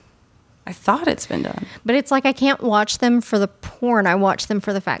parodies. I thought it's been done. But it's like I can't watch them for the porn. I watch them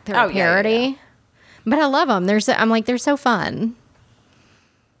for the fact they're Oh, a yeah, parody. yeah. But I love them. I'm like, they're so fun.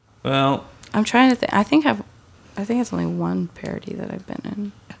 Well, I'm trying to think. I think it's only one parody that I've been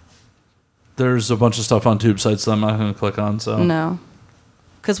in. there's a bunch of stuff on tube sites that I'm not going to click on. So No.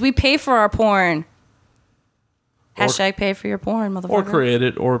 Because we pay for our porn. Or- Hashtag pay for your porn, motherfucker. or create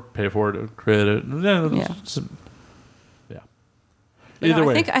it, or pay for it, or create it. Yeah. Yeah. Yeah. But no, Either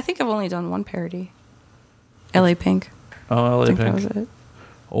way. I think I've only done one parody. LA Pink. Oh, I LA think Pink. that was it.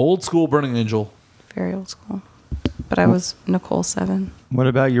 Old school Burning Angel. Very old school. But I was Nicole 7. What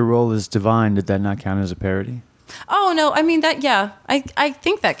about your role as Divine? Did that not count as a parody? Oh, no. I mean, that, yeah. I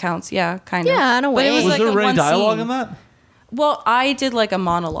think that counts. Yeah, kind of. Yeah, in a But way. it was, Was like there a any one dialogue scene. in that? Well, I did like a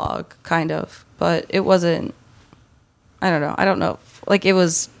monologue, kind of. But it wasn't, I don't know. I don't know. Like, it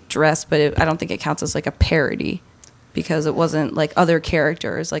was dressed, but I don't think it counts as like a parody. Because it wasn't like other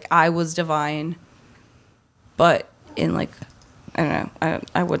characters. Like, I was Divine. But in like, I don't know.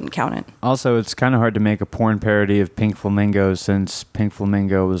 I wouldn't count it. Also, it's kind of hard to make a porn parody of Pink Flamingo since Pink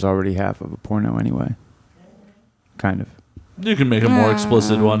Flamingo was already half of a porno anyway. Kind of. You can make a more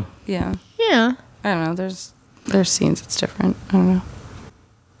explicit one. Yeah. Yeah. I don't know. There's scenes it's different. I don't know.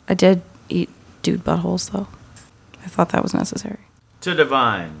 I did eat dude buttholes though. I thought that was necessary. To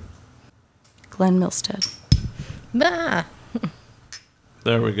Divine. Glenn Milstead. Bah.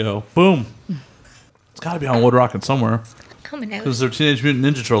 There we go. Boom. It's got to be on Wood Rocket somewhere. Coming out. Because their Teenage Mutant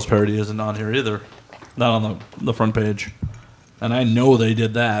Ninja Turtles parody isn't on here either. Not on the front page. And I know they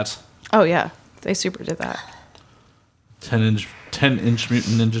did that. Oh yeah, they super did that. 10-inch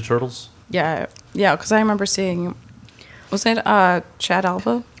Mutant Ninja Turtles. Yeah, because I remember seeing. Was it Chad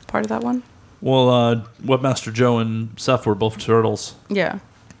Alba part of that one? Well, Webmaster Joe and Seth were both turtles. Yeah.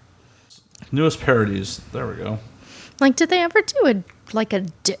 Newest parodies. There we go. Like, did they ever do a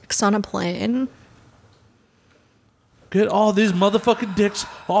dicks on a plane? Get all these motherfucking dicks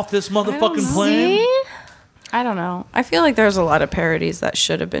off this motherfucking plane. See? I don't know. I feel like there's a lot of parodies that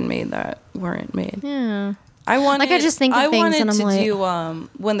should have been made that weren't made. Yeah. I wanted. I just think of things wanted and I'm to like- do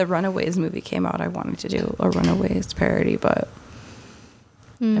when the Runaways movie came out. I wanted to do a Runaways parody, but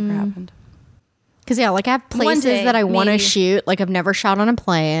never happened. Because, yeah, like I have One places day, that I want to maybe. shoot. Like, I've never shot on a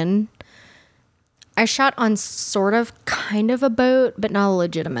plane. I shot on sort of kind of a boat, but not a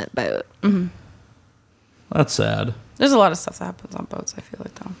legitimate boat. That's sad. There's a lot of stuff that happens on boats. I feel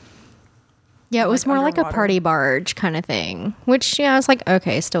like though. Yeah, it was Like more like a underwater. party barge kind of thing, which, yeah, I was like,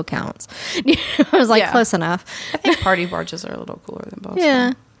 okay, still counts. I was like, Yeah. close enough. I think party barges are a little cooler than boats.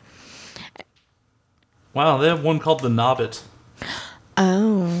 Yeah. Wow, they have one called The Nobbit.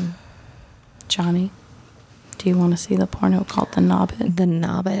 Oh, Johnny, do you want to see the porno called The Nobbit? the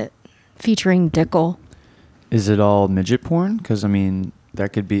Nobbit featuring Dickel. Is it all midget porn? Because, I mean,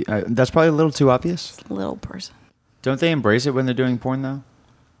 that could be... that's probably a little too obvious. Little person. Don't they embrace it when they're doing porn, though?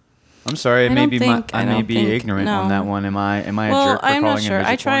 I'm sorry, I I may don't be think- I I may don't be think- ignorant on no. that one. Am I a Well, jerk for I'm calling not sure. it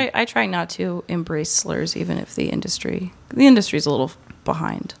midget porn? I try not to embrace slurs, even if the industry's a little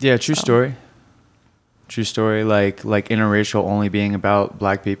behind. Yeah, true So. story. True story. Like interracial only being about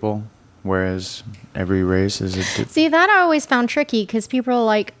black people, whereas every race is a. See, that I always found tricky because people are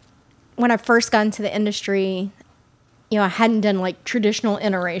like, when I first got into the industry, you know, I hadn't done like traditional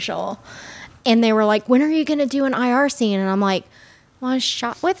interracial. And they were like, when are you going to do an IR scene? And I'm like, well, I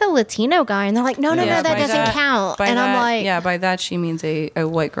shot with a Latino guy. And they're like, no, Yeah, that by doesn't count. by And I'm that- like, yeah, by that she means a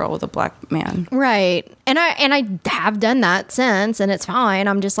white girl with a black man. right. And I have done that since, and it's fine.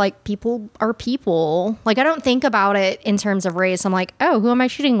 I'm just like, people are people. Like, I don't think about it in terms of race. I'm like, oh, who am I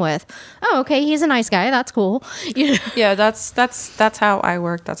shooting with? Oh, okay, he's a nice guy. That's cool. You know? Yeah, that's how I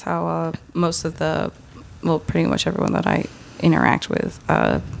work. That's how most of pretty much everyone that I interact with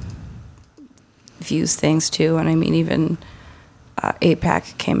views things too. And I mean, even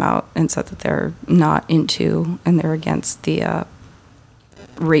APAC came out and said that they're not into and they're against the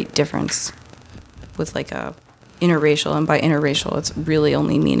rate difference with like a interracial, and by interracial, it's really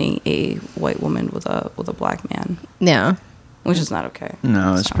only meaning a white woman with a black man, Yeah. which is not okay.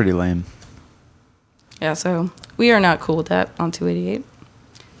 No, it's So. pretty lame. Yeah, so we are not cool with that on 288.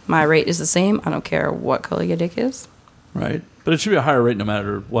 My rate is the same. I don't care what color your dick is. Right. But it should be a higher rate no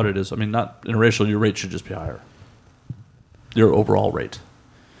matter what it is. I mean, not interracial, your rate should just be higher. Your overall rate.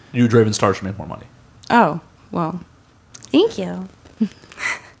 You, Draven Star, should make more money. Oh, well, thank you.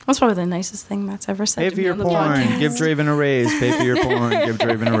 That's probably the nicest thing Matt's ever said Pay to for me your on the porn. podcast. Give Draven a raise. Pay for your porn. Give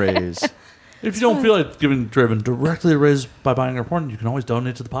Draven a raise. If you don't feel like giving Draven directly a raise by buying our porn, you can always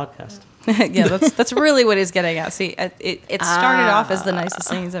donate to the podcast. Yeah, that's really what he's getting at. See, it started off as the nicest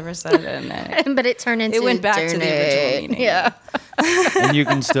thing he's ever said, and But it turned into it went back to the original meaning. Yeah. And you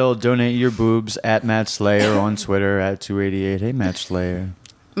can still donate your boobs at Matt Slayer on Twitter at 288. Hey, Matt Slayer.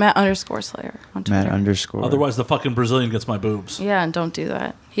 Matt_Slayer on Twitter. Matt_. Otherwise, the fucking Brazilian gets my boobs. Yeah, and don't do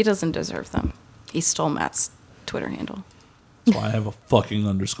that. He doesn't deserve them. He stole Matt's Twitter handle. That's why I have a fucking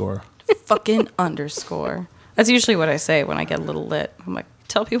underscore. Fucking underscore. That's usually what I say when I get a little lit. I'm like,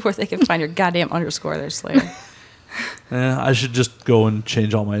 tell people where they can find your goddamn underscore there, Slayer. Yeah, I should just go and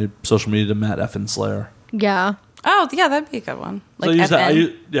change all my social media to Matt F. and Slayer. Yeah. Oh, yeah, that'd be a good one. So I use that. I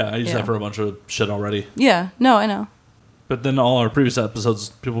use Yeah. that for a bunch of shit already. Yeah, no, I know. But then all our previous episodes,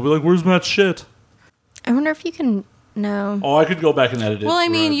 people will be like, "Where's Matt's shit?" I wonder if you can. No. Oh, I could go back and edit it. Well, I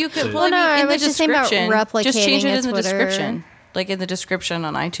mean, where you could. say- Well, I no, mean, I in the was just saying about description, just change replicating it a in the Twitter. description, like in the description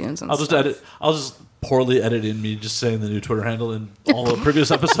on iTunes and I'll just stuff. edit. I'll just poorly edit in me just saying the new Twitter handle in all the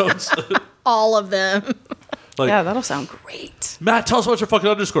previous episodes. All of them. Like, Yeah, that'll sound great. Matt, tell us about your fucking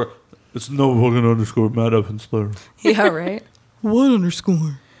underscore. It's no fucking underscore Matt F. and Slayer. Yeah, right. What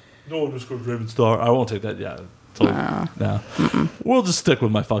underscore? No underscore Draven Star. I won't take that. Yeah. Totally. No. We'll just stick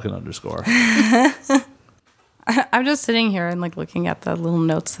with my fucking underscore. I'm just sitting here and like looking at the little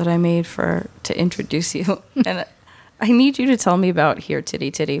notes that I made to introduce you, and I need you to tell me about Here Titty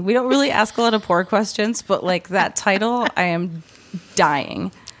Titty. We don't really ask a lot of poor questions, but like that title, I am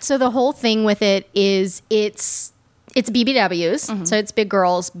dying. So the whole thing with it is it's BBWs, so it's big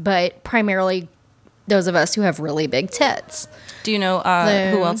girls, but primarily those of us who have really big tits. Do you know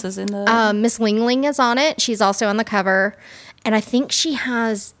who else is in the? Miss Ling Ling is on it. She's also on the cover, and I think she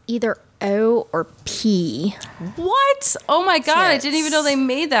has either O or P. What? Oh my god! I Tits. didn't even know they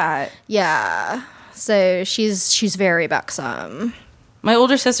made that. Yeah. So she's very buxom. My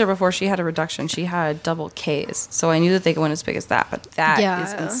older sister, before she had a reduction, she had double Ks, so I knew that they went as big as that. But that is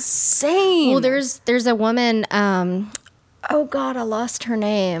Yeah. insane. Well, there's a woman. Oh God, I lost her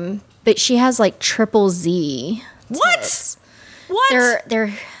name, but she has like triple Z. What? tits. What?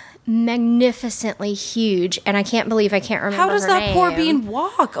 They're magnificently huge, and I can't believe I can't remember. How does her that poor name. bean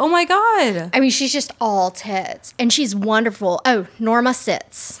walk? Oh my god! I mean, she's just all tits, and she's wonderful. Oh, Norma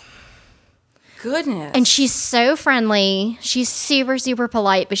Sitz. Goodness. And she's so friendly. She's super, super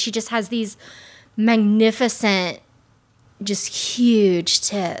polite, but she just has these magnificent, just huge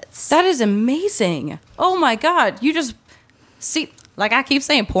tits. That is amazing. Oh my god! You just see, like I keep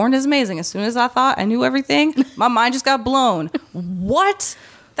saying, porn is amazing. As soon as I thought I knew everything, my mind just got blown. What?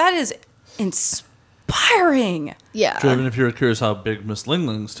 That is inspiring. Yeah. Draven, if you're curious how big Miss Ling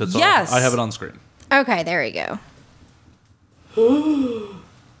Ling's tits Yes. are, I have it on screen. Okay, there we go.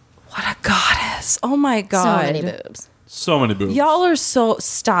 What a goddess! Oh my So god! many boobs. So many boobs. Y'all are so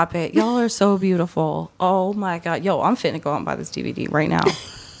stop it. Y'all are so beautiful. Oh my god. Yo, I'm finna go out and buy this DVD right now.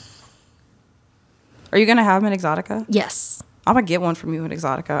 Are you gonna have them at Exotica? Yes. I'm gonna get one from you at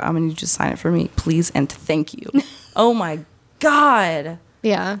Exotica. I'm gonna need you to sign it for me, please, and thank you. Oh my god.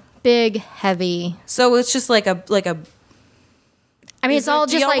 Yeah. Big, heavy. So it's just like a I mean, it's all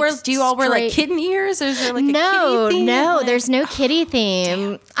do just y'all like. do you all wear like straight- kitten ears? Or is there like a No, kitty theme? no, Like- there's no kitty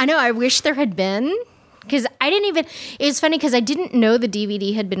theme. I know. I wish there had been, because I didn't even. It was funny because I didn't know the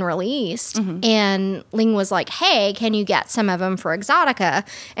DVD had been released, and Ling was like, "Hey, can you get some of them for Exotica?"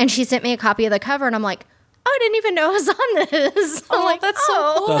 And she sent me a copy of the cover, and I'm like, "Oh, I didn't even know it was on this." I'm Oh, like, that's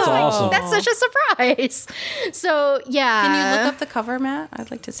so cool. That's awesome. That's such a surprise. So yeah, Can you look up the cover, Matt?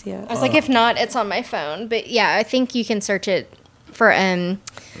 I'd like to see it. I was like, if not, it's on my phone. But yeah, I think you can search it for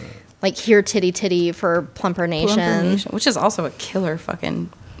like Here Titty Titty for Plumper Nation. Plumper Nation, which is also a killer fucking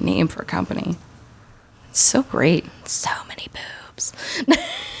name for a company. It's so great. So many boobs.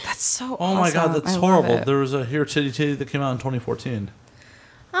 That's so Oh my god, awesome. that's I love horrible. it. There was a Here Titty Titty that came out in 2014.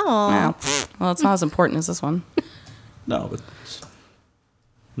 Oh, Well, it's not as important as this one. No, but it's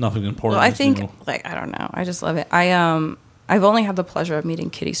nothing important. Well, I is think, new. like, I don't know. I just love it. I've only had the pleasure of meeting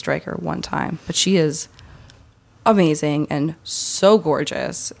Kitty Stryker one time, but she is amazing and so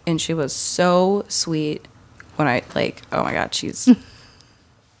gorgeous, and she was so sweet when I like. Oh my god, she's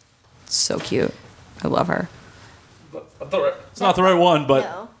so cute. I love her. It's not the right one, but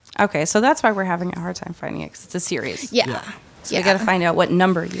no. Okay, so that's why we're having a hard time finding it because it's a series. Yeah. So we got to find out what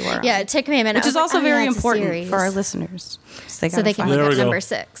number you are. Yeah, on. it took me a minute. Which I is was also like, oh, very yeah, it's a important series. for our listeners. So So they can There look we at go. number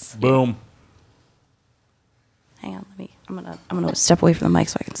 6. boom. Hang on, I'm gonna step away from the mic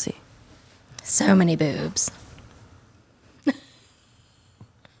so I can see. So many boobs.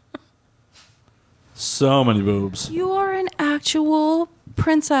 So many boobs. You are an actual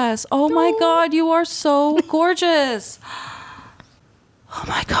princess. Oh my god, you are so gorgeous. Oh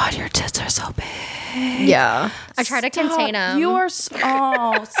my God, your tits are so big. Yeah. I try to contain them. You are.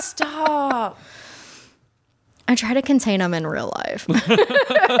 Oh, stop. I try to contain them in real life.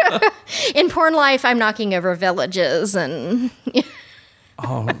 In porn life, I'm knocking over villages and.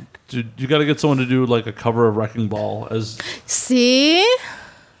 Oh, dude, you got to get someone to do like a cover of Wrecking Ball as. See?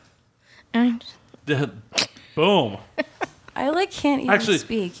 Boom. I like can't even Actually-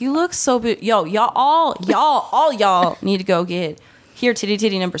 speak. You look so good. Yo, y'all need to go get here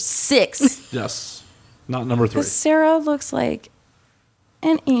titty number 6. Yes. Not number 3. Sarah looks like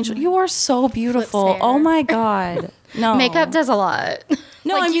an angel. You are so beautiful. Flip Sarah. Oh my God. No. Makeup does a lot.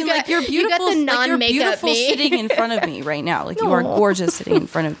 No, Like, I mean, you got- like, you're you got beautiful. the Like, you're non-makeup beautiful me. sitting in front of me right now. Like, you are gorgeous sitting in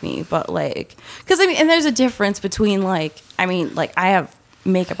front of me. But, like, because, I mean, and there's a difference between, like, I mean, like, I have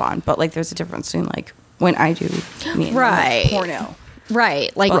makeup on, but, like, there's a difference between, like, when I do Right. porno.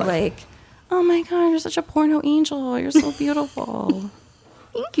 Right. Like, But, like, oh my God, you're such a porno angel. You're so beautiful.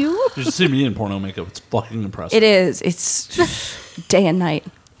 thank you. You should see me in porno makeup. It's fucking impressive. It is. It's day and night.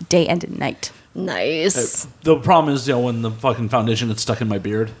 Day and night. Nice. The problem is, when the fucking foundation gets stuck in my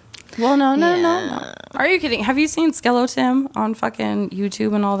beard. Well, no. Are you kidding? Have you seen Skeletim on fucking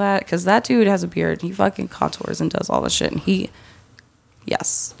YouTube and all that? Because that dude has a beard. He fucking contours and does all the shit. And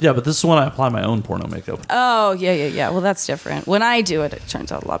yes. Yeah, but this is when I apply my own porno makeup. Oh, yeah. Well, that's different. When I do it, it turns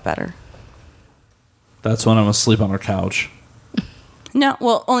out a lot better. That's when I'm asleep on our couch. No,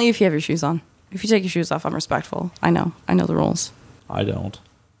 well, only if you have your shoes on. If you take your shoes off, I'm respectful. I know the rules. I don't.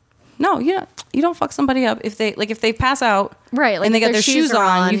 No, you don't fuck somebody up if they pass out, Right, like and they if got their their shoes shoes are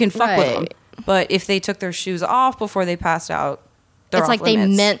on, on, you can fuck with them. right. But if they took their shoes off before they passed out, they're It's off like they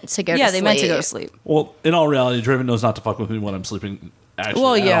limits. meant to go to Yeah, they meant to go to sleep. sleep. Well, in all reality, Draven knows not to fuck with me when I'm sleeping. Actually,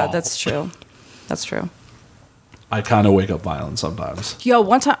 Well, at yeah, all. that's true. That's true. I kind of wake up violent sometimes. Yo,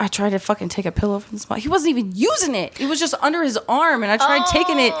 one time I tried to fucking take a pillow from the spot. He wasn't even using it. It was just under his arm, and I tried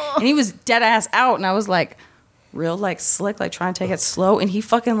taking it, and he was dead ass out, and I was like, real like slick, like trying to take it slow, and he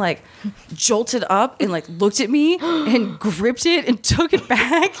fucking like jolted up and like looked at me and gripped it and took it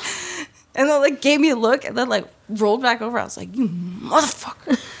back, and then like gave me a look, and then like rolled back over. I was like, you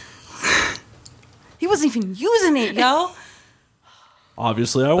motherfucker. He wasn't even using it, yo.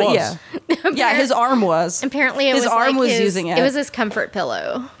 Obviously, I was. But yeah, his arm was. Apparently, it His was arm like was using it. It was his comfort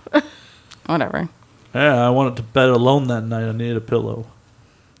pillow. Whatever. Yeah, I wanted to bed alone that night. I needed a pillow.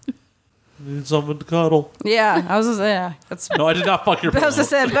 Need something to cuddle. Yeah, I was just yeah. That's. No, I did not fuck your I pillow. was just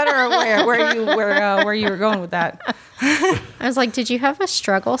saying, better aware where you were going with that. I was like, did you have a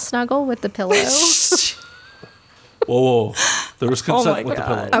struggle snuggle with the pillow? Whoa. There was Oh consent my with God.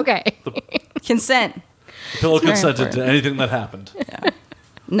 the pillow. Okay. Consent. The pillow very consented to important. anything that happened.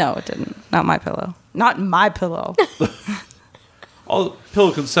 No, it didn't. Not my pillow. Not my pillow. All the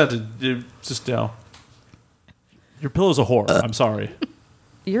pillow consented. You just your pillow's a whore. I'm sorry.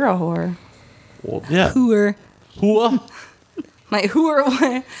 You're a whore. Well, yeah. Whore. Whoa. My whore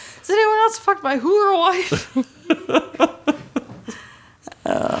wife. Has anyone else fucked my whore wife?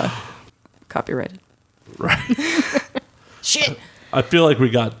 Copyrighted. Right. Shit. I feel like we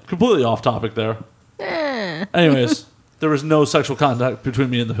got completely off topic there. Anyways, there was no sexual contact between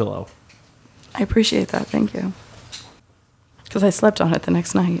me and the pillow. I appreciate that. Thank you. Because I slept on it the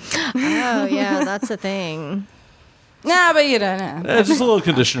next night. Oh, yeah, that's a thing. Nah, but you don't know. It's just a little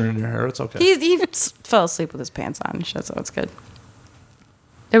conditioner in your hair. It's okay. He fell asleep with his pants on and shit, so it's good.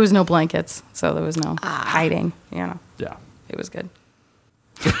 There was no blankets, so there was no hiding. You know, Yeah. it was good.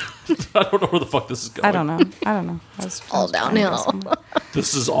 I don't know where the fuck this is going. I don't know. I was All trying to downhill. guess.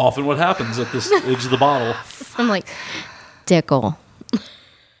 This is often what happens at this age of the bottle. I'm like, Dickle.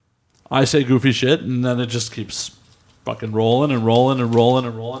 I say goofy shit, and then it just keeps fucking rolling and rolling and rolling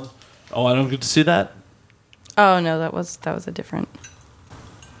and rolling. Oh, I don't get to see that? Oh no, that was a different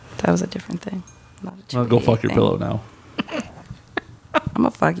thing. Not a I'll go 288 fuck your thing. pillow now. I'm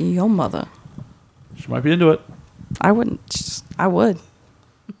a fucking your mother. She might be into it. I wouldn't. I would.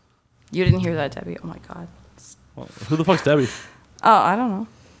 You didn't hear that, Debbie? Oh my god. Well, who the fuck's Debbie? Oh, I don't know.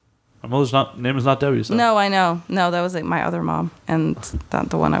 My mother's name is not Debbie. So. No, I know. No, that was like my other mom, and not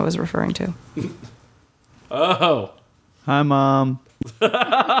the one I was referring to. Oh. Hi, Mom.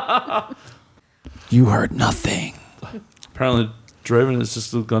 You heard nothing. Apparently, Draven is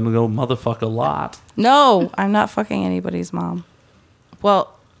just going to go motherfuck a lot. No, I'm not fucking anybody's mom.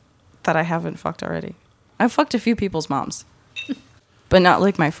 Well, that I haven't fucked already. I've fucked a few people's moms, but not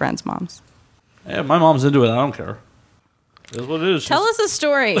like my friends' moms. Yeah, my mom's into it. I don't care. It is what it is. Tell us a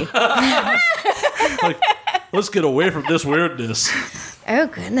story. Like, let's get away from this weirdness. Oh,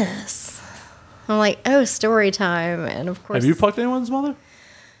 goodness. I'm like, oh, story time. And of course. Have you fucked anyone's mother?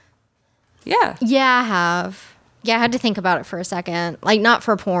 Yeah. Yeah, I have. Yeah, I had to think about it for a second. Like, not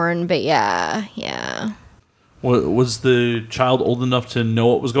for porn, but yeah. Was the child old enough to know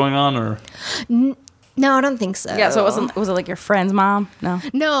what was going on, or? No, I don't think so. Yeah, so was it like your friend's mom? No.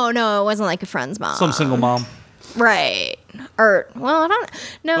 No, it wasn't like a friend's mom. Some single mom. Right. Or, well, I don't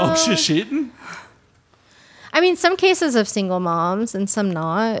know. Oh, she's cheating? I mean, some cases of single moms and some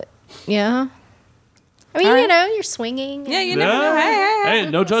not. Yeah. I mean, All right. you know, you're swinging. Yeah, you never know. Hey,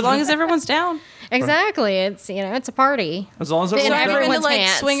 no judgment. As long as everyone's down. Exactly. It's, you know, it's a party. As long as So everyone's Have you down. been to everyone's like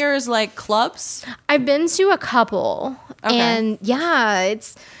pants. swingers like clubs? I've been to a couple. Okay. And yeah,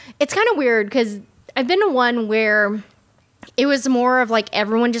 it's kind of weird because I've been to one where it was more of like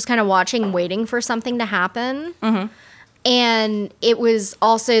everyone just kind of watching, waiting for something to happen. Mm-hmm. And it was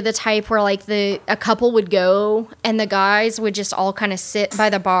also the type where like a couple would go and the guys would just all kind of sit by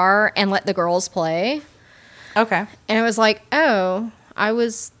the bar and let the girls play. Okay. And it was like, oh, I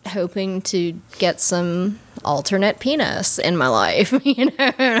was hoping to get some alternate penis in my life, you know?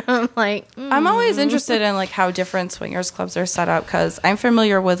 And I'm like, I'm always interested in like how different swingers clubs are set up because I'm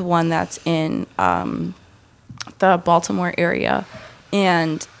familiar with one that's in the Baltimore area,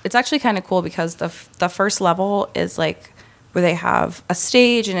 and it's actually kind of cool because the first level is like where they have a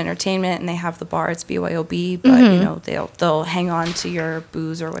stage and entertainment, and they have the bar. It's BYOB, but you know they'll hang on to your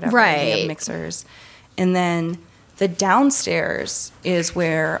booze or whatever. And they Right. have mixers, and then the downstairs is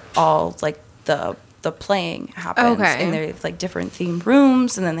where all like the playing happens. Okay. And there's like different themed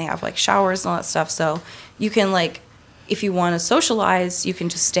rooms, and then they have like showers and all that stuff. So you can like, if you want to socialize, you can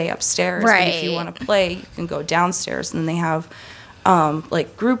just stay upstairs. And if you Right. want to play, you can go downstairs. And then they have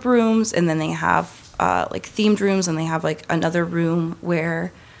like group rooms, and then they have like themed rooms, and they have like another room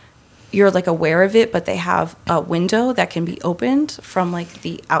where you're like aware of it, but they have a window that can be opened from like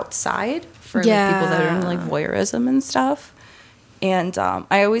the outside for like, people that are into like voyeurism and stuff. And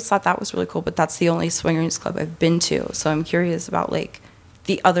I always thought that was really cool, but that's the only swingers club I've been to. So I'm curious about like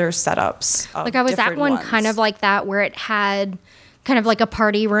the other setups. Of like I was at different one ones. kind of like that where it had kind of like a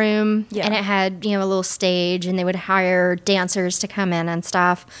party room Yeah. and it had, you know, a little stage and they would hire dancers to come in and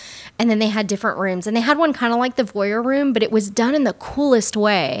stuff. And then they had different rooms and they had one kind of like the voyeur room, but it was done in the coolest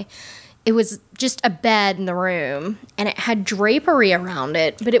way. It was just a bed in the room and it had drapery around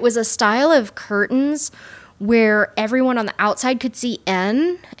it, but it was a style of curtains where everyone on the outside could see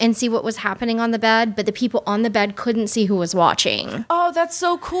in and see what was happening on the bed, but the people on the bed couldn't see who was watching. Oh, that's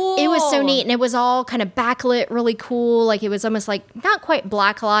so cool. It was so neat, and it was all kind of backlit, really cool. Like it was almost like not quite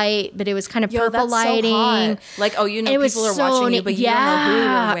black light, but it was kind of Yo, purple that's lighting. So hot. Like, oh, you know, And it people was are watching you, neat. but you don't know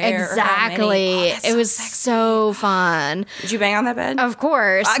who or where. exactly. Or how many. Oh, that's it so was sexy. so fun. Did you bang on that bed? Of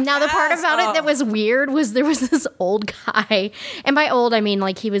course. I Now the part guess. about it that Oh. was weird was there was this old guy, and by old I mean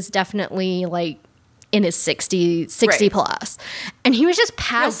like he was definitely like in his 60 Right. plus, and he was just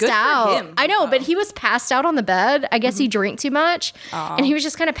passed good for out. him. I know, but Wow. he was passed out on the bed. I guess he drank too much, and he was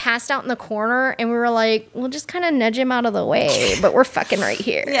just kind of passed out in the corner. And we were like, we'll just kind of nudge him out of the way, but we're fucking right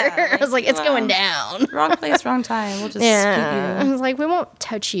here. Yeah, I was like, it's wow. going down. Wrong place, wrong time. We'll just Yeah, I keep was like, we won't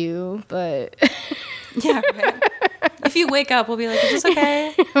touch you, but you. Yeah, right. If you wake up, we'll be like, "Is this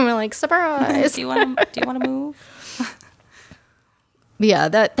okay? I'm like, surprise. Do you want to move?" But yeah,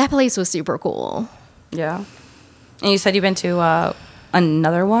 that place was super cool. Yeah. And you said you've been to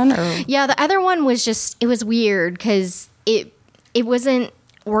another one, or Yeah, the other one was just, it was weird because it wasn't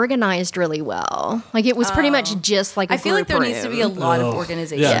organized really well. Like it was pretty much just like a I feel like there group needs to be a room. lot of Oh.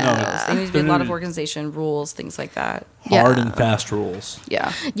 organization. Yeah, no. rules. There needs to be a lot of organization rules, things like that. Hard Yeah. and fast rules.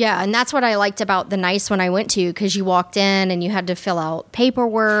 Yeah. Yeah, and that's what I liked about the nice one I went to because you walked in and you had to fill out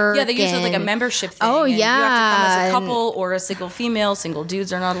paperwork. Yeah, they use it like a and membership thing. Oh, and You have to come as a yeah, couple or a single female. Single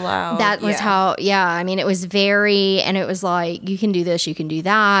dudes are not allowed. That was Yeah. how, yeah, I mean, it was very, and it was like, you can do this, you can do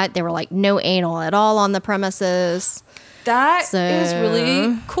that. They were like, no anal at all on the premises. That So- is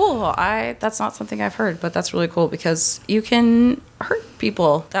really cool. That's not something I've heard, but that's really cool because you can hurt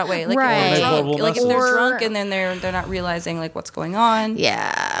people that way. Like Right. if they're Horrible drunk, like if they're messes. drunk and then they're not realizing like what's going on.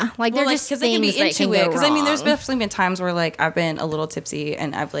 Yeah. Like, Well, they're like, just because they can things be that into can it. go Because I mean, there's wrong. definitely been times where like I've been a little tipsy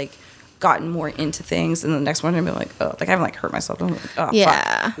and I've like gotten more into things, and the next one I've been like, oh, like I haven't like hurt myself. I'm like, oh,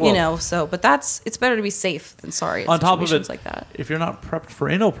 Yeah. fuck. Well- you know. So, but it's better to be safe than sorry. In On top of situations it, like that. if you're not prepped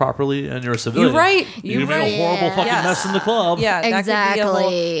for anal properly and you're a civilian, You're right. You You're can right. make a horrible fucking Yes. mess in the club. Yeah, that could be a whole,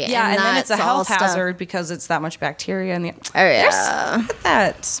 Exactly. yeah, And and then it's a that's all health stuff- hazard because it's that much bacteria in the. Oh, yeah. Look at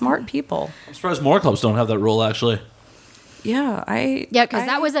that, smart people. I'm surprised more clubs don't have that rule, actually. Yeah, Yeah, because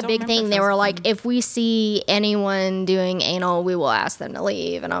that was a don't big remember thing. if They that was were a like, thing. if we see anyone doing anal, we will ask them to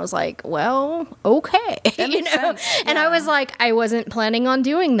leave. And I was like, well, okay. That You makes know? sense, And I yeah. was like, I wasn't planning on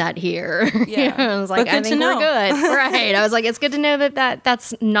doing that here. Yeah. I was like, But I good to think we're know. good. Right. I was like, it's good to know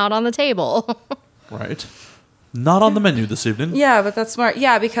that's not on the table. Right. Not on the menu this evening. Yeah, but that's smart.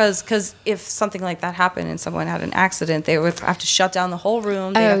 Yeah, because if something like that happened and someone had an accident, they would have to shut down the whole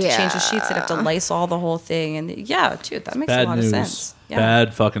room. They'd have to change the sheets. They'd have to Lysol the whole thing. And yeah, dude, that makes a Bad lot news. of sense. Yeah.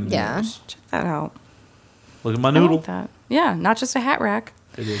 Bad fucking Yeah. news. Check that out. Look at my I noodle. like that. Yeah, not just a hat rack.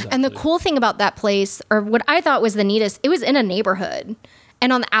 It is And the actually. cool thing about that place, or what I thought was the neatest, it was in a neighborhood.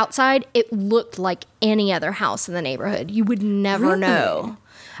 And on the outside, it looked like any other house in the neighborhood. You would never Really? know.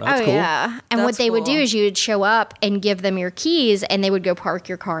 That's cool. Yeah. And what That's they would do cool. is you would show up and give them your keys, and they would go park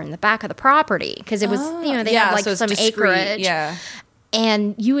your car in the back of the property because it was, they had like so it's some discreet. acreage. Yeah.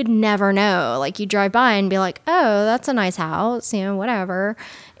 And you would never know. Like you drive by and be like, oh, that's a nice house, whatever.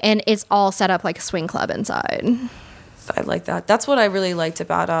 And it's all set up like a swing club inside. I like that. That's what I really liked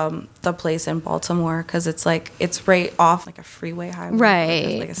about the place in Baltimore, because it's right off like a freeway highway,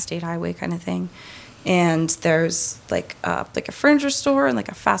 Right. like a state highway kind of thing. And there's like a furniture store and like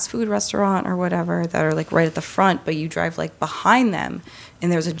a fast food restaurant or whatever that are like right at the front, but you drive like behind them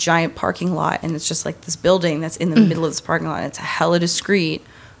and there's a giant parking lot, and it's just like this building that's in the middle of this parking lot. And it's hella discreet,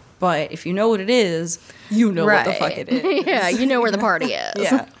 but if you know what it is, you know what the fuck it is. Yeah, you know where the party is.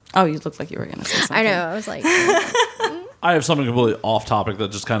 Yeah. Oh, you look like you were gonna say something. I know. I was like, I have something completely off topic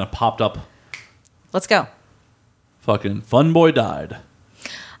that just kind of popped up. Let's go. Fucking Fun Boy died.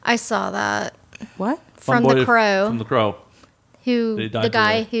 I saw that What? from Fun The Boy Crow. From The Crow. Who He died the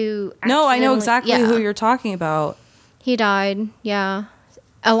guy today. who No, I know accidentally- exactly yeah, who you're talking about. he died. Yeah,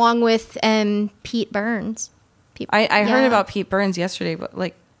 along with Pete Burns. I heard Yeah. about Pete Burns yesterday, but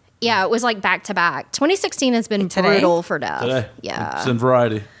like, Yeah, it was like back to back. 2016 has been Today? brutal for death. Today. Yeah, It's in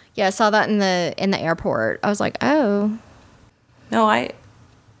Variety. yeah. I saw that in the airport. I was like, oh, no,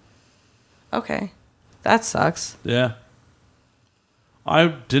 okay, that sucks. Yeah. I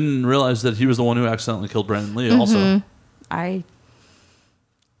didn't realize that he was the one who accidentally killed Brandon Lee also.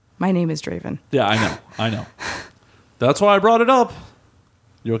 My name is Draven. Yeah, I know. That's why I brought it up.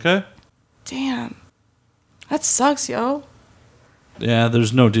 You okay? Damn, that sucks, yo. Yeah,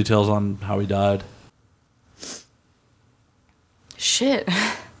 there's no details on how he died. Shit.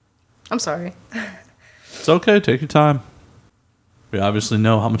 I'm sorry. It's okay, take your time. We obviously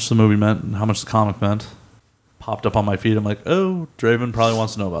know how much the movie meant and how much the comic meant. Popped up on my feed, I'm like, oh, Draven probably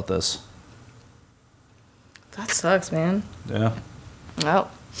wants to know about this. That sucks, man. Yeah. Well,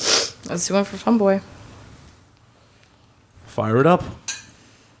 let's do one for Fun Boy. Fire it up.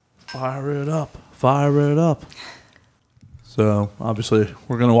 Fire it up. Fire it up. So, obviously,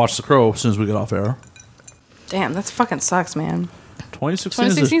 we're going to watch The Crow as soon as we get off air. Damn, that fucking sucks, man. 2016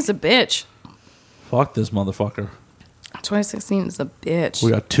 2016 is is a bitch. fuck this motherfucker. 2016 is a bitch.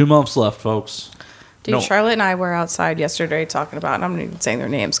 We got 2 months left, folks. Dude, No. Charlotte and I were outside yesterday talking about, and I'm not even saying their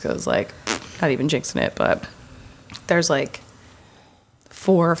names because, like, not even jinxing it, but there's like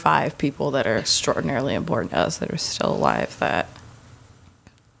 4 or 5 people that are extraordinarily important to us that are still alive that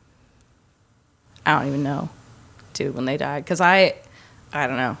I don't even know, dude, when they died. Because I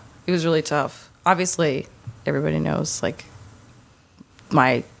don't know. It was really tough. Obviously, everybody knows, like,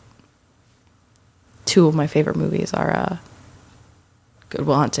 my 2 of my favorite movies are Good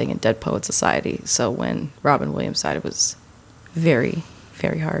Will Hunting and Dead Poet Society. So when Robin Williams died, it was very,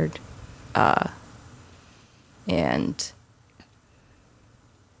 very hard. And,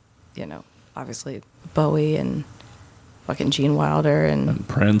 obviously Bowie and fucking Gene Wilder and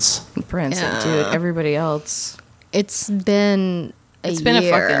Prince. Prince and, Yeah. dude, everybody else. it's been It's been a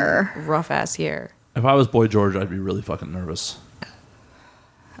year. fucking rough-ass year. If I was Boy George, I'd be really fucking nervous.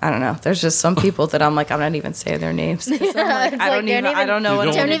 I don't know. There's just some people that I'm like, I'm not even saying their names. 'Cause I'm like, it's I like, don't even, I don't know You what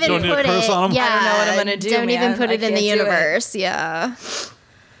I'm don't gonna Don't even Don't need a put curse it. on 'em? Yeah, I don't know what I'm gonna do, Don't even man. put I it in the can't do it. universe. Yeah.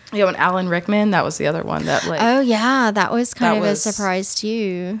 And Alan Rickman, that was the other one that, like, Oh yeah, that was kind That of was- a surprise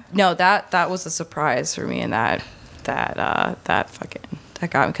too. no, that was a surprise for me, and that got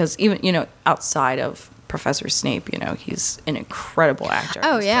me, because even outside of Professor Snape, he's an incredible actor.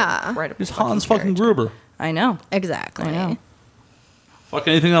 Oh, He's yeah. incredible He's Hans fucking character. Gruber. I know. Exactly. I know. Fuck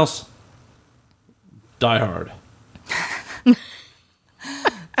anything else. Die Hard.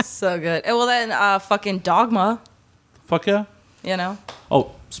 So good. And well, then fucking Dogma. Fuck yeah.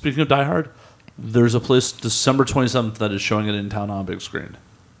 Oh, speaking of Die Hard, there's a place December 27th that is showing it in town on a big screen.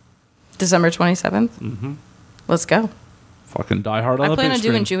 December 27th. Mm-hmm. Let's go. Fucking Die Hard on I the plan big on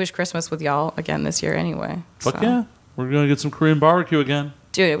screen. doing Jewish Christmas with y'all again this year anyway. Fuck so. yeah. We're going to get some Korean barbecue again.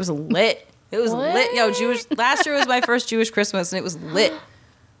 Dude, it was lit. It was lit. Yo, last year was my first Jewish Christmas, and it was lit.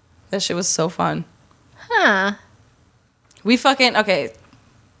 That shit was so fun. Huh. We fucking, okay.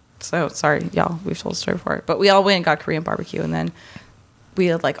 So, sorry, y'all. We've told the story before. But we all went and got Korean barbecue, and then we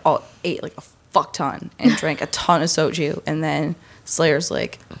had, all ate, a fuck ton and drank a ton of soju. And then Slayer's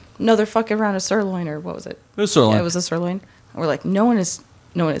like, no, they're fucking around a sirloin, or what was it? It was sirloin. Yeah, it was a sirloin. And we're like, no one is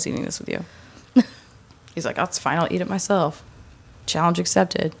eating this with you. He's like, oh, it's fine, I'll eat it myself. Challenge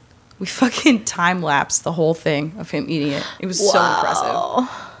accepted. We fucking time-lapsed the whole thing of him eating it. It was so impressive.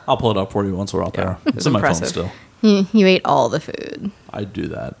 I'll pull it up for you once we're out there. It's in my phone still. You ate all the food. I'd do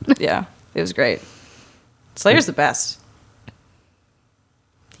that. Yeah, it was great. Slayer's the best.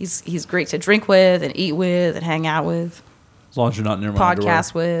 He's great to drink with and eat with and hang out with. As long as you're not near my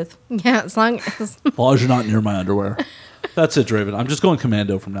Podcast with. Yeah, as long as underwear. As long as you're not near my underwear. That's it, Draven. I'm just going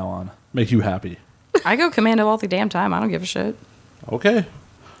commando from now on. Make you happy. I go commando all the damn time. I don't give a shit. Okay.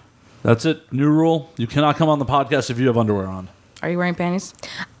 That's it. New rule. You cannot come on the podcast if you have underwear on. Are you wearing panties?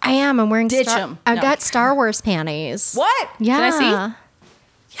 I am. I'm wearing. Ditch 'em. I've No. got Star Wars panties. What? Yeah. Can I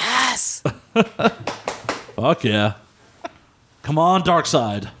see? Yes. Fuck yeah. Come on, dark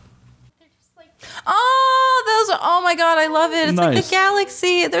side. Oh, those are, oh my God, I love it. It's like Nice. the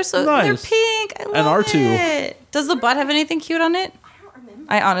galaxy. They're so, they're Nice. pink. I love And R2. it. Does the butt have anything cute on it? I don't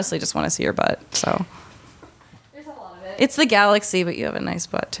remember. I honestly just want to see your butt, so. There's a lot of it. It's the galaxy, but you have a nice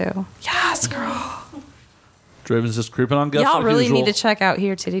butt too. Yes, girl. Draven's just creeping on guests. Y'all like really usual. need to check out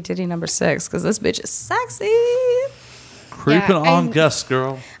Here Titty Titty number 6, because this bitch is sexy. Creeping Yeah, on guests,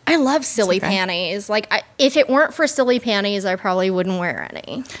 girl. I love silly okay. panties. Like, if it weren't for silly panties, I probably wouldn't wear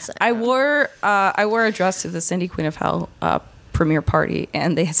any. So. I wore a dress to the Cindy Queen of Hell premiere party,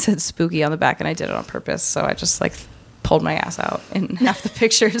 and they had said spooky on the back, and I did it on purpose. So I just like pulled my ass out in half the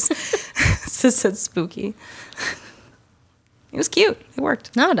pictures. It just said spooky. It was cute. It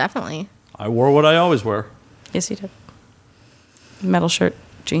worked. No, definitely. I wore what I always wear. Yes, you did. Metal shirt,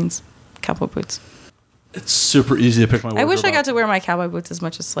 jeans, cowboy boots. It's super easy to pick my I wish wardrobe I got out. to wear my cowboy boots as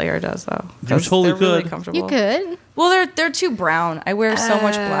much as Slayer does, though. You 'cause totally they're really could. comfortable. You could. Well, they're too brown. I wear so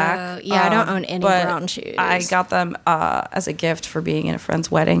much black. yeah, I don't own any but brown shoes. I got them as a gift for being in a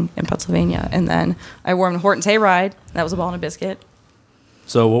friend's wedding in Pennsylvania, and then I wore them to Horton's Hayride. That was a ball and a biscuit.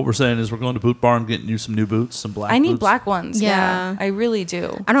 So what we're saying is we're going to Boot Barn, getting you some new boots, some black I need boots. black ones. Yeah. Yeah, I really do.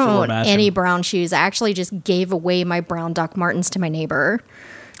 I don't So we're own matching. any brown shoes. I actually just gave away my brown Doc Martens to my neighbor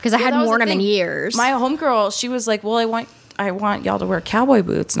because I Well, hadn't that was worn the them in thing. years. My homegirl, she was like, "Well, I want y'all to wear cowboy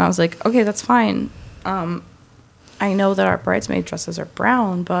boots," and I was like, "Okay, that's fine. I know that our bridesmaid dresses are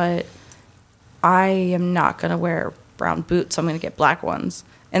brown, but I am not gonna wear brown boots. So I'm gonna get black ones."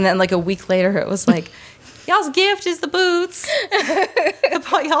 And then like a week later, it was like, "Y'all's gift is the boots. I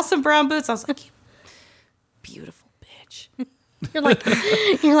bought y'all some brown boots." I was like, "You beautiful bitch."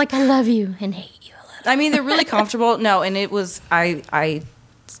 you're like, I love you and hate you. I mean, they're really comfortable. No, and it was I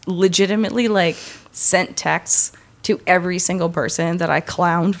legitimately like sent texts to every single person that I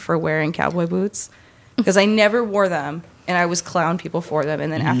clowned for wearing cowboy boots because I never wore them and I was clown people for them.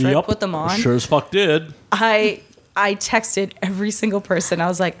 And then after I Yup, put them on, sure as fuck did. I texted every single person. I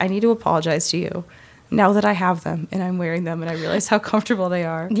was like, I need to apologize to you now that I have them and I'm wearing them and I realize how comfortable they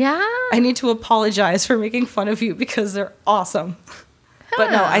are. Yeah. I need to apologize for making fun of you because they're awesome.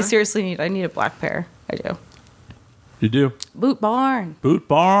 But no, I seriously need a black pair. I do. You do. Boot Barn. Boot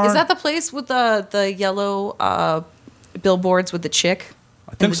Barn. Is that the place with the yellow billboards with the chick?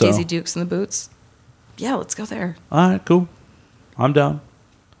 I think and the so. Daisy Dukes and the boots? Yeah, let's go there. All right, cool. I'm down.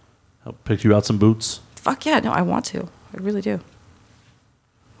 I'll pick you out some boots. Fuck yeah, no, I want to. I really do.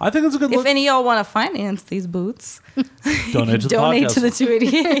 I think it's a good If look. any of y'all want to finance these boots, Donate to the donate podcast. to the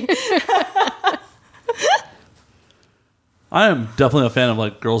 288. I am definitely a fan of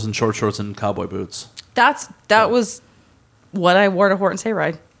like girls in short shorts and cowboy boots. That was what I wore to Horton's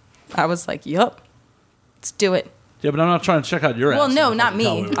Hayride. I was like, yup, let's do it. Yeah, but I'm not trying to check out your ass. Well, no, in not fucking me.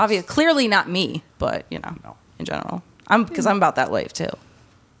 cowboy boots. Obviously, clearly not me, but you know, No. in general, because I'm about that life too.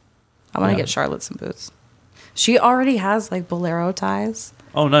 I want to Yeah. get Charlotte some boots. She already has like bolero ties.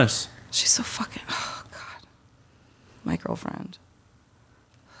 Oh, nice. She's so fucking. Oh God, my girlfriend.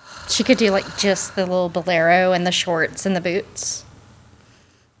 She could do like just the little bolero and the shorts and the boots.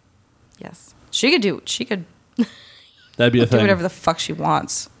 Yes, she could do. She could That'd be a do thing. whatever the fuck she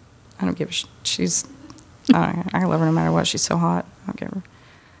wants. I don't give a. She's. I love her no matter what. She's so hot. I don't give her.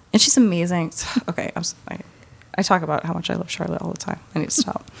 And she's amazing. Okay, I talk about how much I love Charlotte all the time. I need to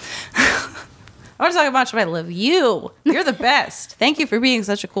stop. I want to talk about how much I love you. You're the best. Thank you for being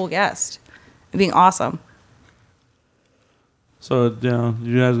such a cool guest and being awesome. So, yeah,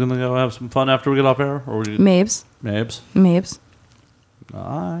 you guys gonna go have some fun after we get off air, or we Mabes. Mabes? Mabes.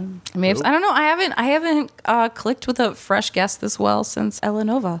 I'm Mabes. cool. I don't know. I haven't clicked with a fresh guest this well since Ella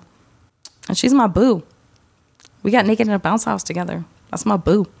Nova. And she's my boo. We got Naked in a Bounce House together. That's my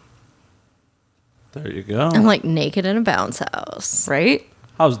boo. There you go. I'm like naked in a bounce house. Right?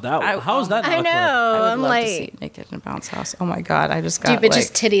 How's that? How's that? I not a clip? know. I would I'm love like, to see it naked in a bounce house. Oh my god, I just got dude, but like,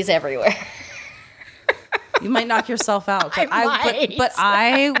 just titties everywhere. you might knock yourself out, but I but, might. but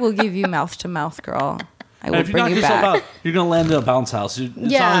I will give you mouth to mouth, girl. I will And if you bring knock you yourself back. out, you're gonna land in a bounce house. It's not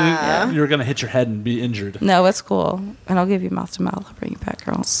Yeah. like you're gonna hit your head and be injured. No, it's cool, and I'll give you mouth to mouth. I'll bring you back,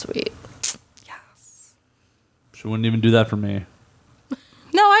 girl. Sweet. Yes. She wouldn't even do that for me.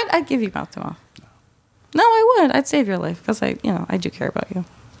 No, I'd give you mouth to mouth. No, I would. I'd save your life because I do care about you.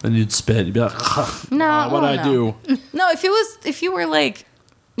 Then you'd spit. You'd be like, No, what did I do? No, if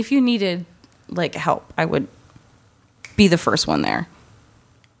you needed like help, I would be the first one there.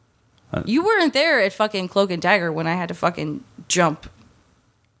 You weren't there at fucking Cloak and Dagger when I had to fucking jump.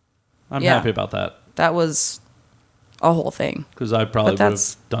 I'm Yeah. happy about that That was a whole thing. because I probably But would have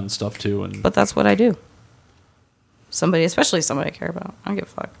that's- done stuff too. And But that's what I do. Especially somebody I care about. I don't give a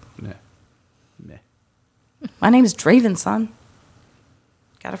fuck. Meh. Meh. My name's Draven, son.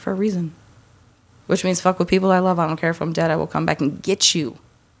 Got it for a reason. Which means fuck with people I love. I don't care if I'm dead. I will come back and get you.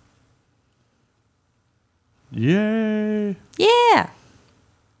 Yay! Yeah.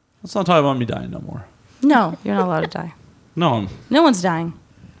 Let's not talk about me dying no more. No, you're not allowed to die. No, No one's dying.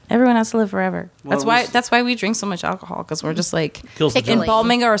 Everyone has to live forever. Well, That's why we drink so much alcohol, because we're just like kills the Pickling. joy.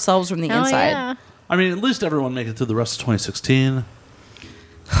 embalming ourselves from the Hell inside. yeah. I mean, at least everyone make it through the rest of 2016.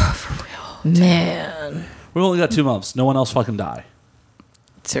 Man. We've only got 2 months. No one else fucking die.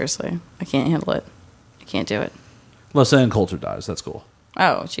 Seriously, I can't handle it. I can't do it. Unless Ann Coulter dies. That's cool.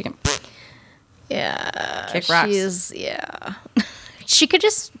 Oh, she can. Yeah. Kick rocks. She could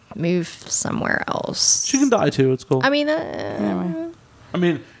just move somewhere else. She can die too. It's cool. I mean, Anyway. I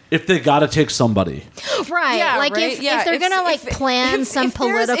mean, if they gotta take somebody, right. Yeah, like right? if Yeah, they're if- gonna like if- plan if- some if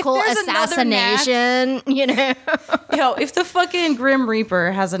there's- if political there's another match- assassination, you know. Yo, if the fucking Grim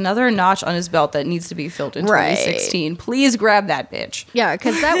Reaper has another notch on his belt that needs to be filled in Right. 2016, please grab that bitch. Yeah,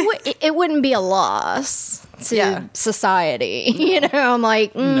 because it wouldn't be a loss to Yeah. society. You know, I'm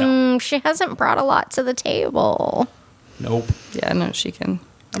like, No. she hasn't brought a lot to the table. nope. Yeah, no, she can.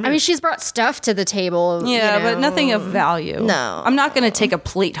 I mean, she's brought stuff to the table. Yeah, you know. but nothing of value. No. I'm not going to take a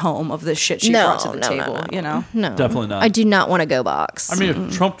plate home of the shit she brought to the table, you know? No, Definitely not. I do not want to go box. I mean,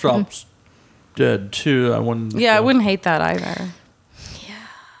 if Trump drops dead too, I wouldn't. Yeah, I wouldn't hate that either. Yeah.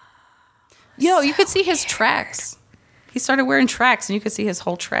 Yo, you could see his tracks. He started wearing tracks, and you could see his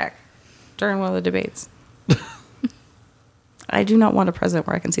whole track during one of the debates. I do not want a president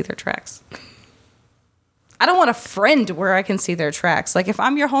where I can see their tracks. I don't want a friend where I can see their tracks. Like, if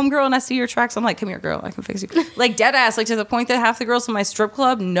I'm your homegirl and I see your tracks, I'm like, come here, girl, I can fix you. Like, dead ass, like, to the point that half the girls in my strip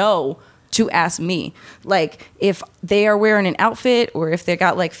club know to ask me. Like, if they are wearing an outfit or if they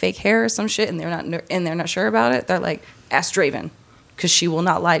got, like, fake hair or some shit and they're not sure about it, they're like, ask Draven. Because she will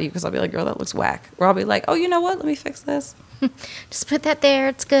not lie to you, because I'll be like, girl, that looks whack. Or I'll be like, oh, you know what? Let me fix this. Just put that there.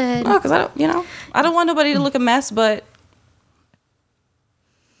 It's good. No, because I don't want nobody to look a mess, but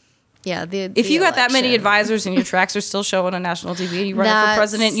Yeah, if you got that many advisors and your tracks are still showing on national TV and you run That's- for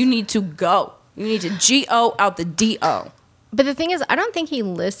president, you need to go. You need to G-O out the D-O. But the thing is, I don't think he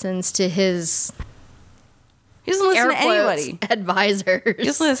listens to his He doesn't listen air to quotes anybody. advisors. He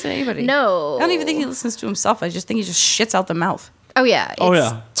doesn't listen to anybody. No. I don't even think he listens to himself. I just think he just shits out the mouth. Oh yeah. Oh, It's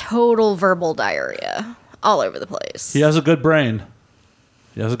yeah. total verbal diarrhea all over the place. He has a good brain.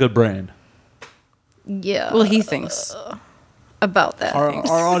 He has a good brain. Yeah. Well, he thinks. about that.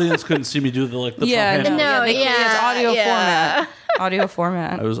 Our audience couldn't see me do the Trump hand. No, it's audio yeah. format. Audio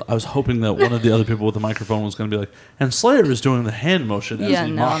format. I was hoping that one of the other people with the microphone was going to be like, and Slayer is doing the hand motion as Yeah,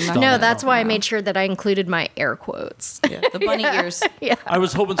 he no, mocks I'm not- Donald No, that's Trump. why I made sure that I included my air quotes. Yeah, the bunny ears. I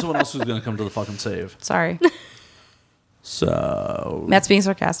was hoping someone else was going to come to the fucking save. Sorry. So Matt's being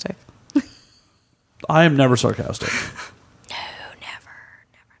sarcastic. I am never sarcastic. Never.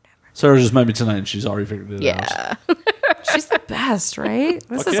 Sarah just met me tonight and she's already figured it out. Yeah. She's the best, right?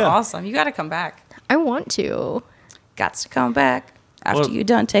 This Fuck is yeah. awesome. You got to come back. I want to. Got to come back after What? you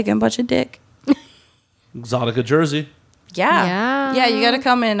done taking a bunch of dick. Exotica Jersey. Yeah. Yeah. You got to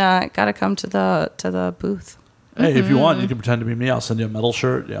come and got to come to the booth. Hey, if you want, Mm-hmm. you can pretend to be me. I'll send you a metal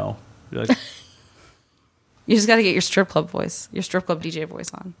shirt. You know, you're like, You just got to get your strip club voice, your strip club DJ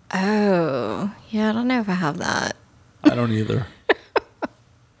voice on. Oh. Yeah, I don't know if I have that. I don't either.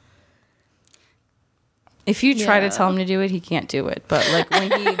 If you try to Yeah. tell him to do it, he can't do it. But like when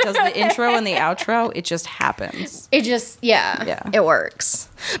he does the intro and the outro, it just happens. It just, Yeah. it works.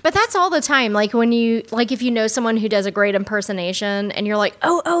 But that's all the time. Like when you, like if you know someone who does a great impersonation and you're like,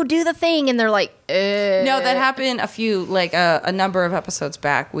 oh, do the thing. And they're like, No, that happened a number of episodes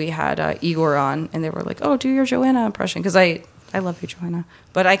back. We had Igor on, and they were like, "Oh, do your Joanna impression," because I love you, Joanna,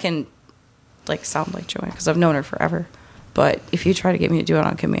 but I can like sound like Joanna because I've known her forever. But if you try to get me to do it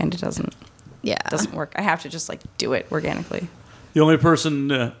on command, it doesn't Yeah. work. I have to just like do it organically. The only person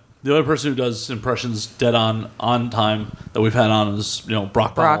who does impressions dead on time that we've had on is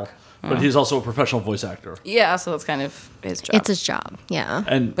Brock Powell. But he's also a professional voice actor. Yeah, so that's kind of his job. It's his job. Yeah.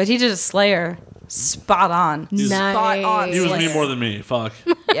 And But he did a Slayer spot on. Spot on. he was Slayer. me more than me. Fuck.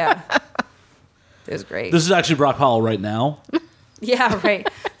 Yeah. It was great. This is actually Brock Powell right now. Yeah, right.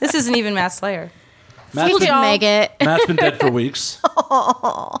 This isn't even Matt Slayer. Matt's He been, can make it. Matt's been dead for weeks.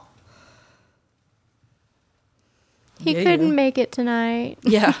 He Yeah, couldn't yeah. make it tonight.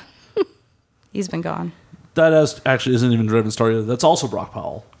 Yeah. He's been gone. That actually isn't even Driven Story. That's also Brock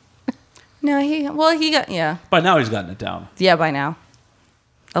Powell. No, he got, yeah. By now he's gotten it down. Yeah, by now.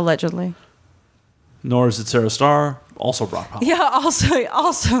 Allegedly. Nor is it Sarah Starr. Also Brock Powell. Yeah,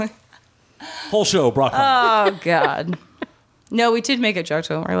 also. Whole show, Brock Powell. Oh, God. No, we did make a joke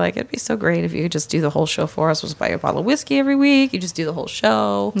to him. We're like, it'd be so great if you could just do the whole show for us. We'll just buy a bottle of whiskey every week. You just do the whole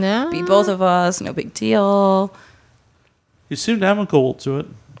show. No. Be both of us. No big deal. He seemed to have a goal to it.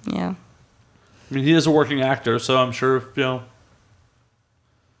 Yeah. I mean, he is a working actor, so I'm sure if, a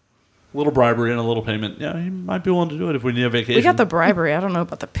little bribery and a little payment, yeah, he might be willing to do it if we need a vacation. We got the bribery. I don't know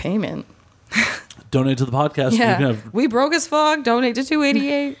about the payment. Donate to the podcast. Yeah. You can have, We broke as fuck. Donate to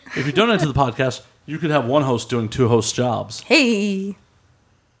 288. if you donate to the podcast, you could have one host doing two host jobs. Hey.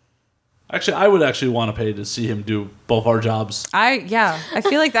 Actually, I would actually want to pay to see him do both our jobs. I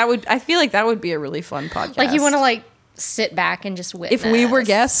feel like that would be a really fun podcast. Like you want to sit back and just witness. if we were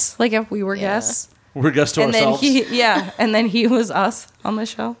guests, guests. We're guests to And then ourselves. and then he was us on the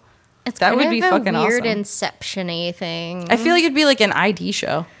show. It's that kind would of be a fucking weird awesome. Inception-y thing. I feel like it'd be like an ID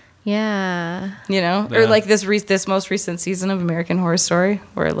show, Yeah. or Yeah. like this most recent season of American Horror Story,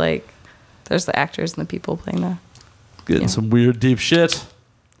 where like there's the actors and the people playing the. Getting some weird, deep shit.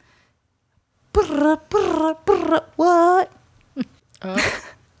 What?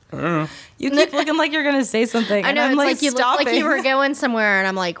 You keep looking like you're gonna say something. I and know, I'm it's like, like you look like you stopping. were going somewhere, and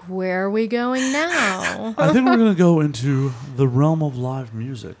I'm like, where are we going now? I think we're going to go into the realm of live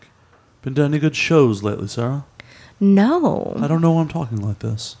music. Been to any good shows lately, Sarah? No. I don't know why I'm talking like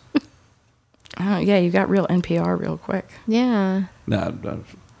this. Oh, yeah, you got real NPR real quick. Yeah. Nah,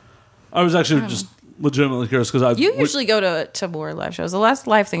 I was actually just legitimately curious because You usually go to more live shows. The last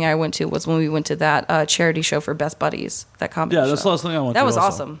live thing I went to was when we went to that charity show for Best Buddies, that comedy show. Yeah, that's the last thing I went to That was also.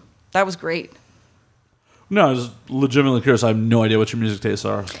 awesome. That was great. No, I was legitimately curious. I have no idea what your music tastes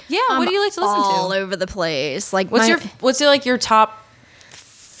are. Yeah, what do you like to listen all to? over the place. Like What's your top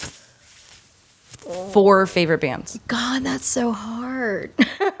 4 favorite bands? God, that's so hard.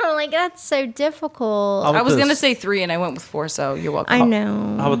 Like that's so difficult. How I about was this? gonna say 3 and I went with 4, so you're welcome. I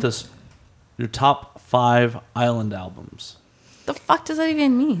know. How about this? Your top 5 island albums. The fuck does that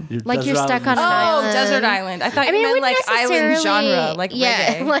even mean? Your Like you're Desert stuck Island on an music. Oh, island. Desert Island. I thought I mean, you it meant wouldn't like island necessarily- genre, like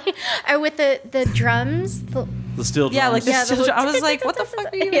yeah, reggae. like with the drums. The steel drums. Yeah, like Yeah, this. the- I was like, what the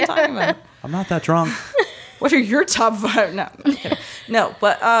fuck are you even talking about? I'm not that drunk. What are your top 5? No, I'm kidding. No,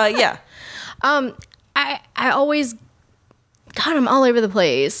 but yeah. I always, God, I'm all over the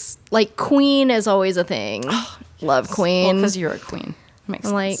place. Like Queen is always a thing. Love Queen. Because you're a queen. Makes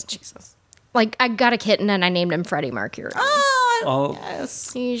sense. Like- Jesus. Like I got a kitten and I named him Freddie Mercury. Oh,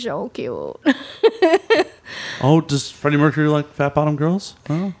 Yes. He's so cute. does Freddie Mercury like fat bottom girls?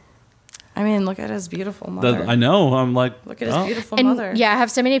 Oh, I mean, look at his beautiful mother. I know. I'm like, Look at his oh. beautiful And mother. yeah, I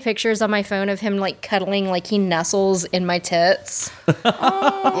have so many pictures on my phone of him like cuddling, like he nestles in my tits.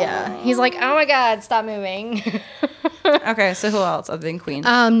 Yeah, he's like, oh my God, stop moving. Okay, so who else other than Queen?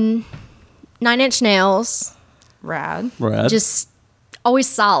 9 Inch Nails, Rad. Rad. just always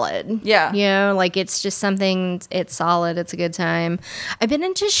solid. Yeah. You know, like it's just something, it's solid, it's a good time. I've been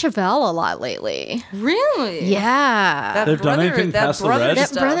into Chevelle a lot lately. Really? Yeah. That They've done anything that past the brother Red? That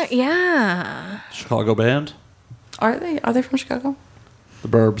stuff. brother, yeah. Chicago band. Are they from Chicago? The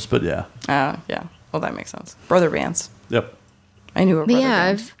Burbs, but yeah. Oh, yeah. Well, that makes sense. Brother bands. Yep. I knew a But brother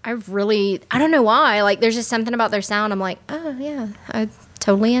yeah, band. I've really, I don't know why. Like, there's just something about their sound. I'm like, oh, yeah, I'm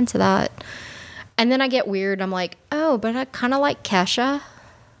totally into that. And then I get weird. I'm like, oh, but I kind of like Kesha.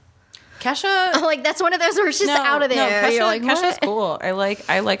 Kesha. Like, that's one of those where it's just out of there. No, Kesha, You're like, Kesha's what? cool.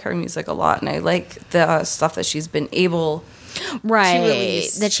 I like her music a lot, and I like the stuff that she's been able. Right.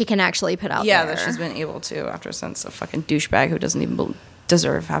 release. That she can actually put out Yeah, there. that she's been able to after since a fucking douchebag who doesn't even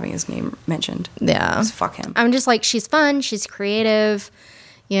deserve having his name mentioned. Yeah. Just fuck him. I'm just like, she's fun. She's creative.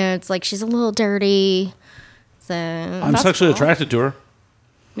 You know, it's like she's a little dirty. So, I'm That's sexually cool. attracted to her.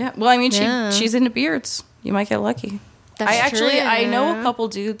 Yeah. Well, I mean, Yeah. she's into beards. You might get lucky. I know a couple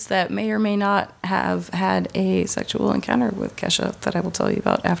dudes that may or may not have had a sexual encounter with Kesha that I will tell you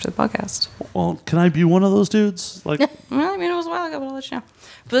about after the podcast. Well, can I be one of those dudes? Like, Well, I mean, it was a while ago, but I'll let you know.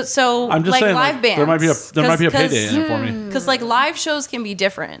 But so, I'm just like saying, live like, bands, there might be a payday in it for me. because like live shows can be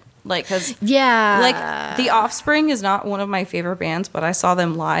different. Like, because Yeah. like The Offspring is not one of my favorite bands, but I saw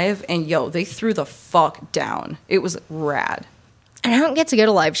them live, and they threw the fuck down. It was rad. And I don't get to go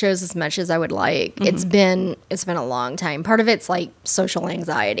to live shows as much as I would like. It's been a long time. Part of it's like social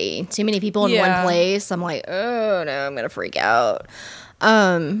anxiety. Too many people in one place. I'm like, oh no, I'm gonna freak out.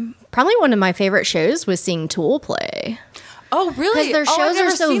 Probably one of my favorite shows was seeing Tool play. Oh, really? Because their shows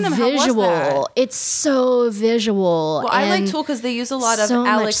are so visual. It's so visual. Well, I like Tool because they use a lot of so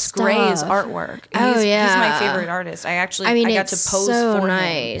Alex much Gray's stuff. artwork. Oh, He's my yeah. favorite artist. I got to it's pose so for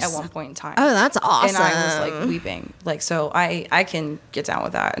nice. him at one point in time. Oh, that's awesome. And I was like weeping. Like, so I can get down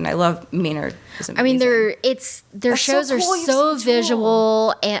with that. And I love Maynard. I mean, their That's shows so are cool. You've so seen Tool.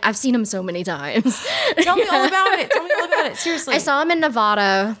 visual, and I've seen them so many times. Tell me all about it. Tell me all about it. Seriously. I saw him in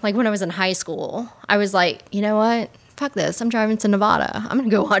Nevada, like when I was in high school. I was like, you know what? Fuck this. I'm driving to Nevada. I'm going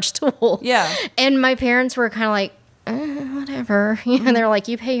to go watch Tool. Yeah. And my parents were kind of like, whatever. You know, they're like,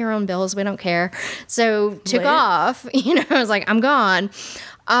 you pay your own bills. We don't care. So took Lit. off. You know, I was like, I'm gone.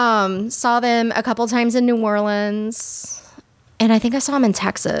 Saw them a couple times in New Orleans. And I think I saw them in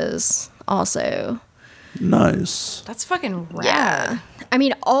Texas also. Nice. That's fucking rad. Yeah. I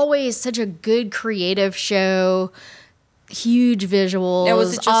mean, always such a good creative show. Huge visuals, Now,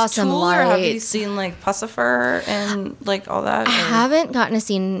 was it just awesome Tool, lights. or have you seen like Pussifer and like all that? I haven't gotten to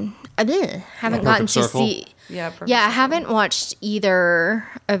see. Haven't gotten to Circle? see. Yeah, Perfect Yeah, I Circle. haven't watched either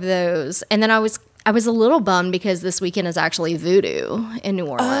of those. And then I was a little bummed because this weekend is actually Voodoo in New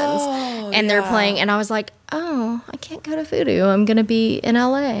Orleans, and they're playing. And I was like, oh, I can't go to Voodoo. I'm gonna be in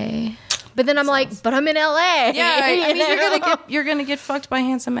LA. But then I'm like, but I'm in LA. Yeah, I mean, You know? you're gonna get fucked by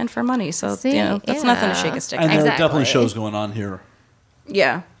handsome men for money. So See, that's nothing to yeah. shake a stick And at. there are definitely Exactly. shows going on here.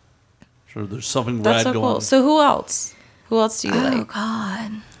 Yeah, Sure, there's something that's rad so going cool. on. So who else? Who else do you Oh like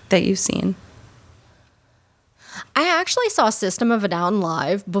God. that you've seen? I actually saw System of a Down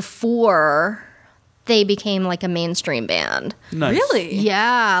live before they became like a mainstream band. Nice. Really?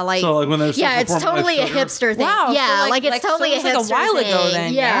 Yeah, like So, like, when they're still yeah, it's performing totally a extra- hipster thing. Wow, so, Yeah, like- it's like, so totally it was, a like, hipster a while ago thing.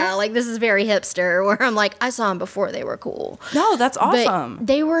 then, Yeah, yeah? like this is very hipster. Where I'm like, I saw them before they were cool. No, that's awesome. But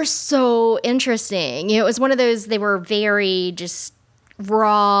they were so interesting. You know, it was one of those. They were very just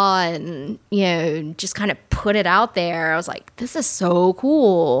raw and just kind of put it out there. I was like, this is so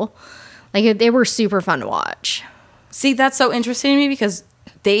cool. Like they were super fun to watch. See, that's so interesting to me because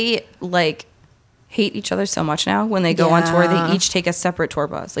they like hate each other so much now. When they go on tour, Yeah. they each take a separate tour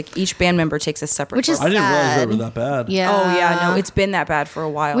bus. Like each band member takes a separate Which tour is bus. I didn't realize they sad. were that bad. Yeah. Oh yeah, no, it's been that bad for a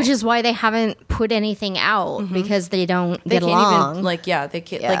while. Which is why they haven't put anything out because they don't they get can't along. even like they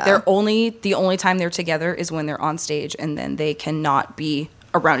can't Yeah. like the only time they're together is when they're on stage, and then they cannot be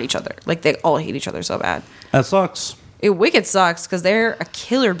around each other. Like they all hate each other so bad. That sucks. It wicked sucks because they're a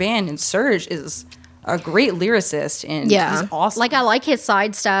killer band, and Serge is a great lyricist, and he's awesome. Like I like his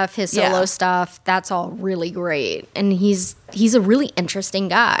side stuff, his solo Yeah. stuff. That's all really great, and he's a really interesting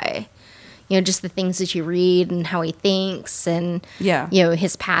guy. Just the things that you read and how he thinks, and Yeah.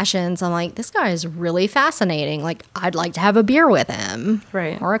 his passions. I'm like, this guy is really fascinating. Like I'd like to have a beer with him,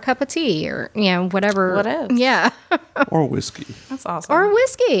 Right. or a cup of tea, or whatever. What if? Yeah, Or whiskey. That's awesome. or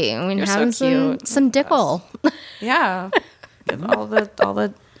whiskey. I mean, You're so having cute. some dickel, Yeah. Get all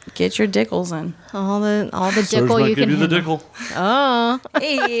the get your dickles in. all the Serge dickel might you give can you the handle. dickle.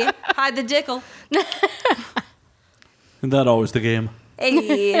 Hey, hide the dickle. Isn't that always the game?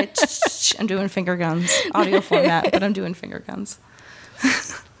 Hey, I'm doing finger guns. Audio format, but I'm doing finger guns.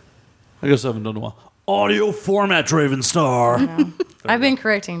 I guess I haven't done well. Audio format, Draven Star. I've been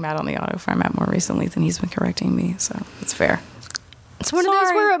correcting Matt on the audio format more recently than he's been correcting me, so it's fair. It's one of those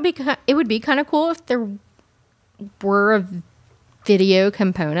Sorry. where it would be kind of cool if there were a video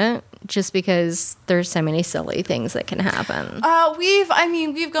component, just because there's so many silly things that can happen.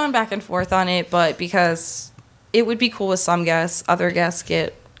 We've gone back and forth on it, but because it would be cool with some guests, other guests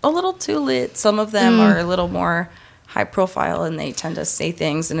get a little too lit. Some of them are a little more high profile, and they tend to say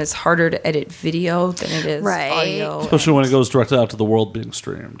things, and it's harder to edit video than it is Right. audio. Especially when it goes directly out to the world being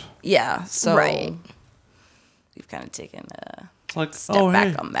streamed. Yeah, so Right. we've kind of taken a It's like, step oh, back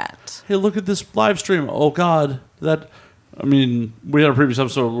hey. on that. Hey, look at this live stream. Oh, God. We had a previous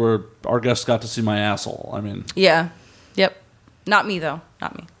episode where our guests got to see my asshole. Yeah. Yep. Not me, though.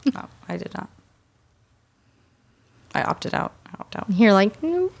 Not me. No, I did not. I opted out. You're like,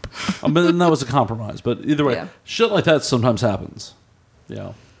 nope. but then that was a compromise. But either way, Yeah. shit like that sometimes happens.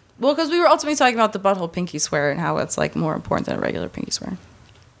 Yeah. Well, because we were ultimately talking about the butthole pinky swear and how it's like more important than a regular pinky swear.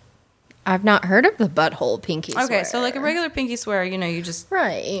 I've not heard of the butthole pinky swear. Okay, so like a regular pinky swear, you know, you just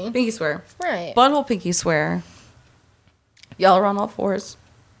Right. pinky swear. Right. Butthole pinky swear. Y'all are on all fours,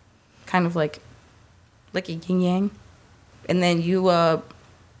 kind of like a yin yang, and then you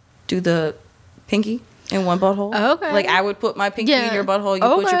do the pinky in one butthole. Okay. Like I would put my pinky in Yeah. your butthole, you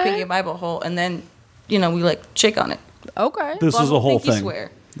put your Okay. pinky in my butthole, and then we like shake on it. Okay. This is a Butthole whole pinky thing.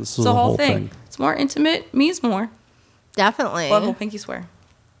 Swear. This is It's a whole thing. It's more intimate, means more. Definitely. Butthole pinky swear.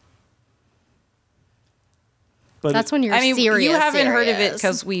 But That's when you're I mean, serious. you haven't heard of it serious.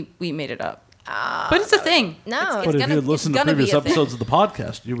 because we made it up. But it's a thing. No. But if gonna- you had listened it's to gonna be previous a thing. episodes of the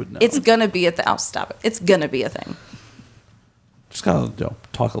podcast, you would know. It's gonna be a thing. I'll stop it. It's gonna be a thing. Just gotta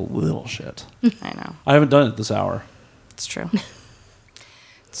talk a little shit. I know. I haven't done it this hour. It's true.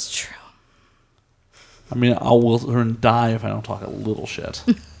 It's true. I mean, I will turn die if I don't talk a little shit.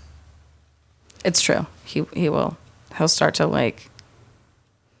 It's true. He will. He'll start to like.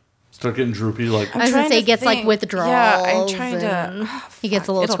 Start getting droopy, like, I was gonna trying say to he gets like think. withdrawals. Yeah, I'm trying to. and he gets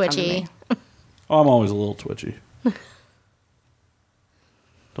a little It'll come to twitchy. me. oh, I'm always a little twitchy.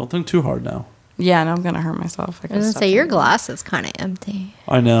 Don't think too hard now. Yeah, and I'm gonna hurt myself. I was gonna say your glass is kind of empty.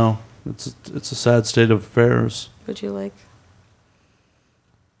 I know. It's a sad state of affairs. Would you like?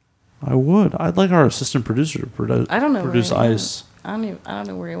 I would. I'd like our assistant producer to I don't know. produce where he ice. went. I don't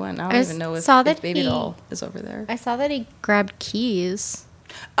know where he went. I I don't even know if saw that Baby he- Doll is over there. I saw that he grabbed keys.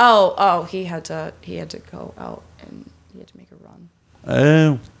 Oh, he had to go out and he had to make a run.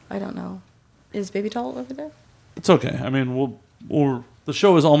 Oh, I don't know. Is Baby Doll over there? it's okay. I mean, the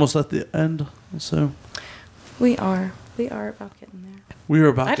show is almost at the end, so We are about getting there. we are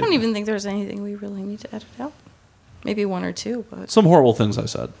about. I don't to- even think there's anything we really need to edit out. Maybe one or two, but Some horrible things I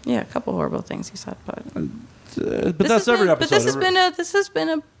said, yeah, a couple horrible things you said, but but that's every episode. But this has been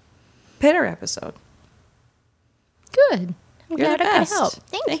a bitter episode. Good. I'm You're glad the I could best. help.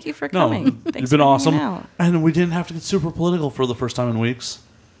 Thank you for No, coming. you've Thanks been for awesome, hanging out. and we didn't have to get super political for the first time in weeks.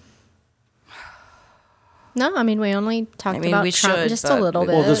 No, I mean we only talked I mean, about we Trump should, just a but little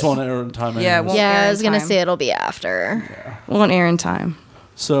bit. Well, this won't air in time. Yeah, anyways. well- Yeah, air I in was gonna time. say it'll be after. Won't air in time.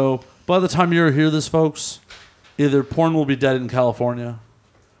 So by the time you're here, this folks, either porn will be dead in California,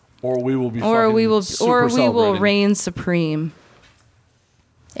 or we will be. Or fucking we will super celebrating. reign supreme.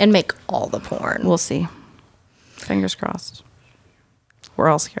 And make all the porn. We'll see. Fingers crossed. We're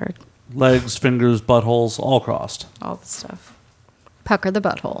all scared. Legs, fingers, buttholes, all crossed. All the stuff. Pucker the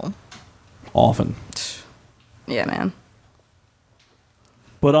butthole. Often. Yeah, man.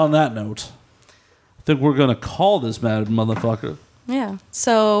 But on that note, I think we're gonna call this mad motherfucker. Yeah.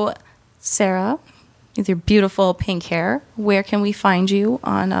 So, Sarah, with your beautiful pink hair, where can we find you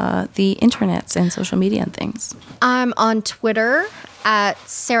on the internets and social media and things? I'm on Twitter at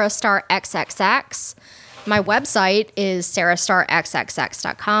SarahStarXXX. My website is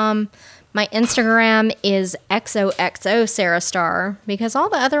sarahstarxxx.com. My Instagram is XOXO because all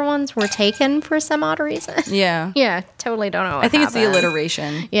the other ones were taken for some odd reason. Yeah. Yeah, totally don't know what I think it's the happened.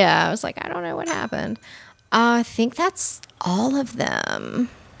 alliteration. Yeah, I was like, I don't know what happened. I think that's all of them.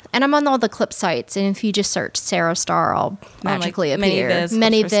 And I'm on all the clip sites, and if you just search Sarah Star, I'll magically appear.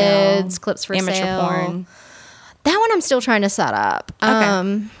 ManyVids, clips for amateur sale. porn. That one I'm still trying to set up.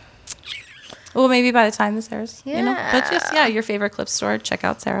 Okay. Well, maybe by the time this airs, you know. Yeah. But just your favorite clip store. Check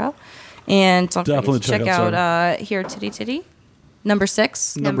out Sarah, and don't Definitely forget to check out check out Here Titty Titty, number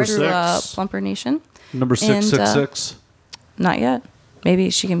 6, Number through, 6. Plumper Nation. Number And, 666. Not yet. Maybe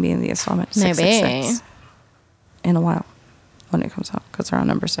she can be in the installment Maybe. 666 in a while when it comes out because they're on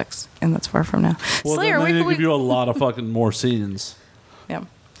number 6, and that's far from now. Well, Slayer, then where they can we? give you a lot of fucking more scenes. Yeah.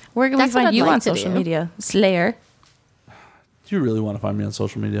 Where can That's we what find I'd you like on to social do. media? Slayer. Do you really want to find me on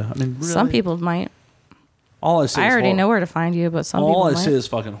social media? I mean, really? Some people might. All I say. I is already know where to find you, but some people All I might. say is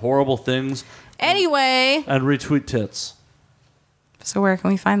fucking horrible things Anyway, and retweet tits. so where can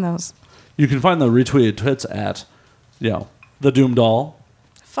we find those? You can find the retweeted tits at, the Doom Doll.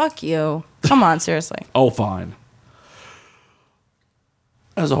 Fuck you. Come on, seriously. Oh, fine.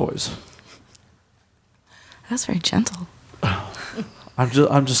 As always, That's very gentle.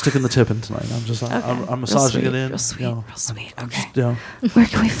 I'm just sticking the tip in tonight. I'm Real massaging sweet, it in. Real sweet. Real sweet. Okay. Just, Where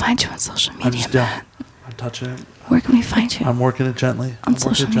can we find you on social I'm media, just Matt? I'm touching it. Where can we find you? I'm working it gently. I'm working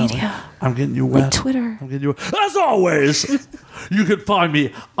social it gently. media. I'm getting you With wet. Twitter. I'm getting you. As always, you can find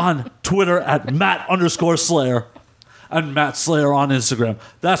me on Twitter at Matt_Slayer and Matt Slayer on Instagram.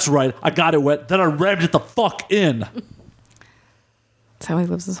 That's right. I got it wet. Then I rammed it the fuck in. That's how he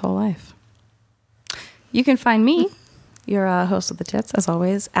lives his whole life. You can find me. your host of the tits, as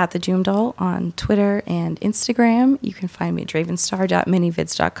always, at the Doom Doll on Twitter and Instagram. You can find me at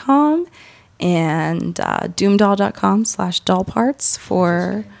dravenstar.minivids.com and doomdoll.com/dollparts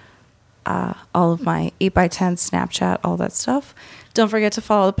for all of my 8x10 Snapchat, all that stuff. Don't forget to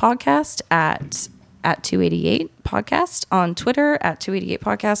follow the podcast at 288 podcast on Twitter, at 288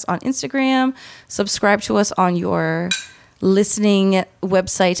 podcast on Instagram. Subscribe to us on your listening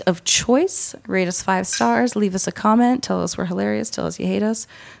website of choice. Rate us 5 stars. Leave us a comment. Tell us we're hilarious. Tell us you hate us.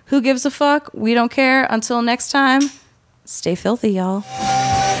 Who gives a fuck? We don't care. Until next time, stay filthy, y'all.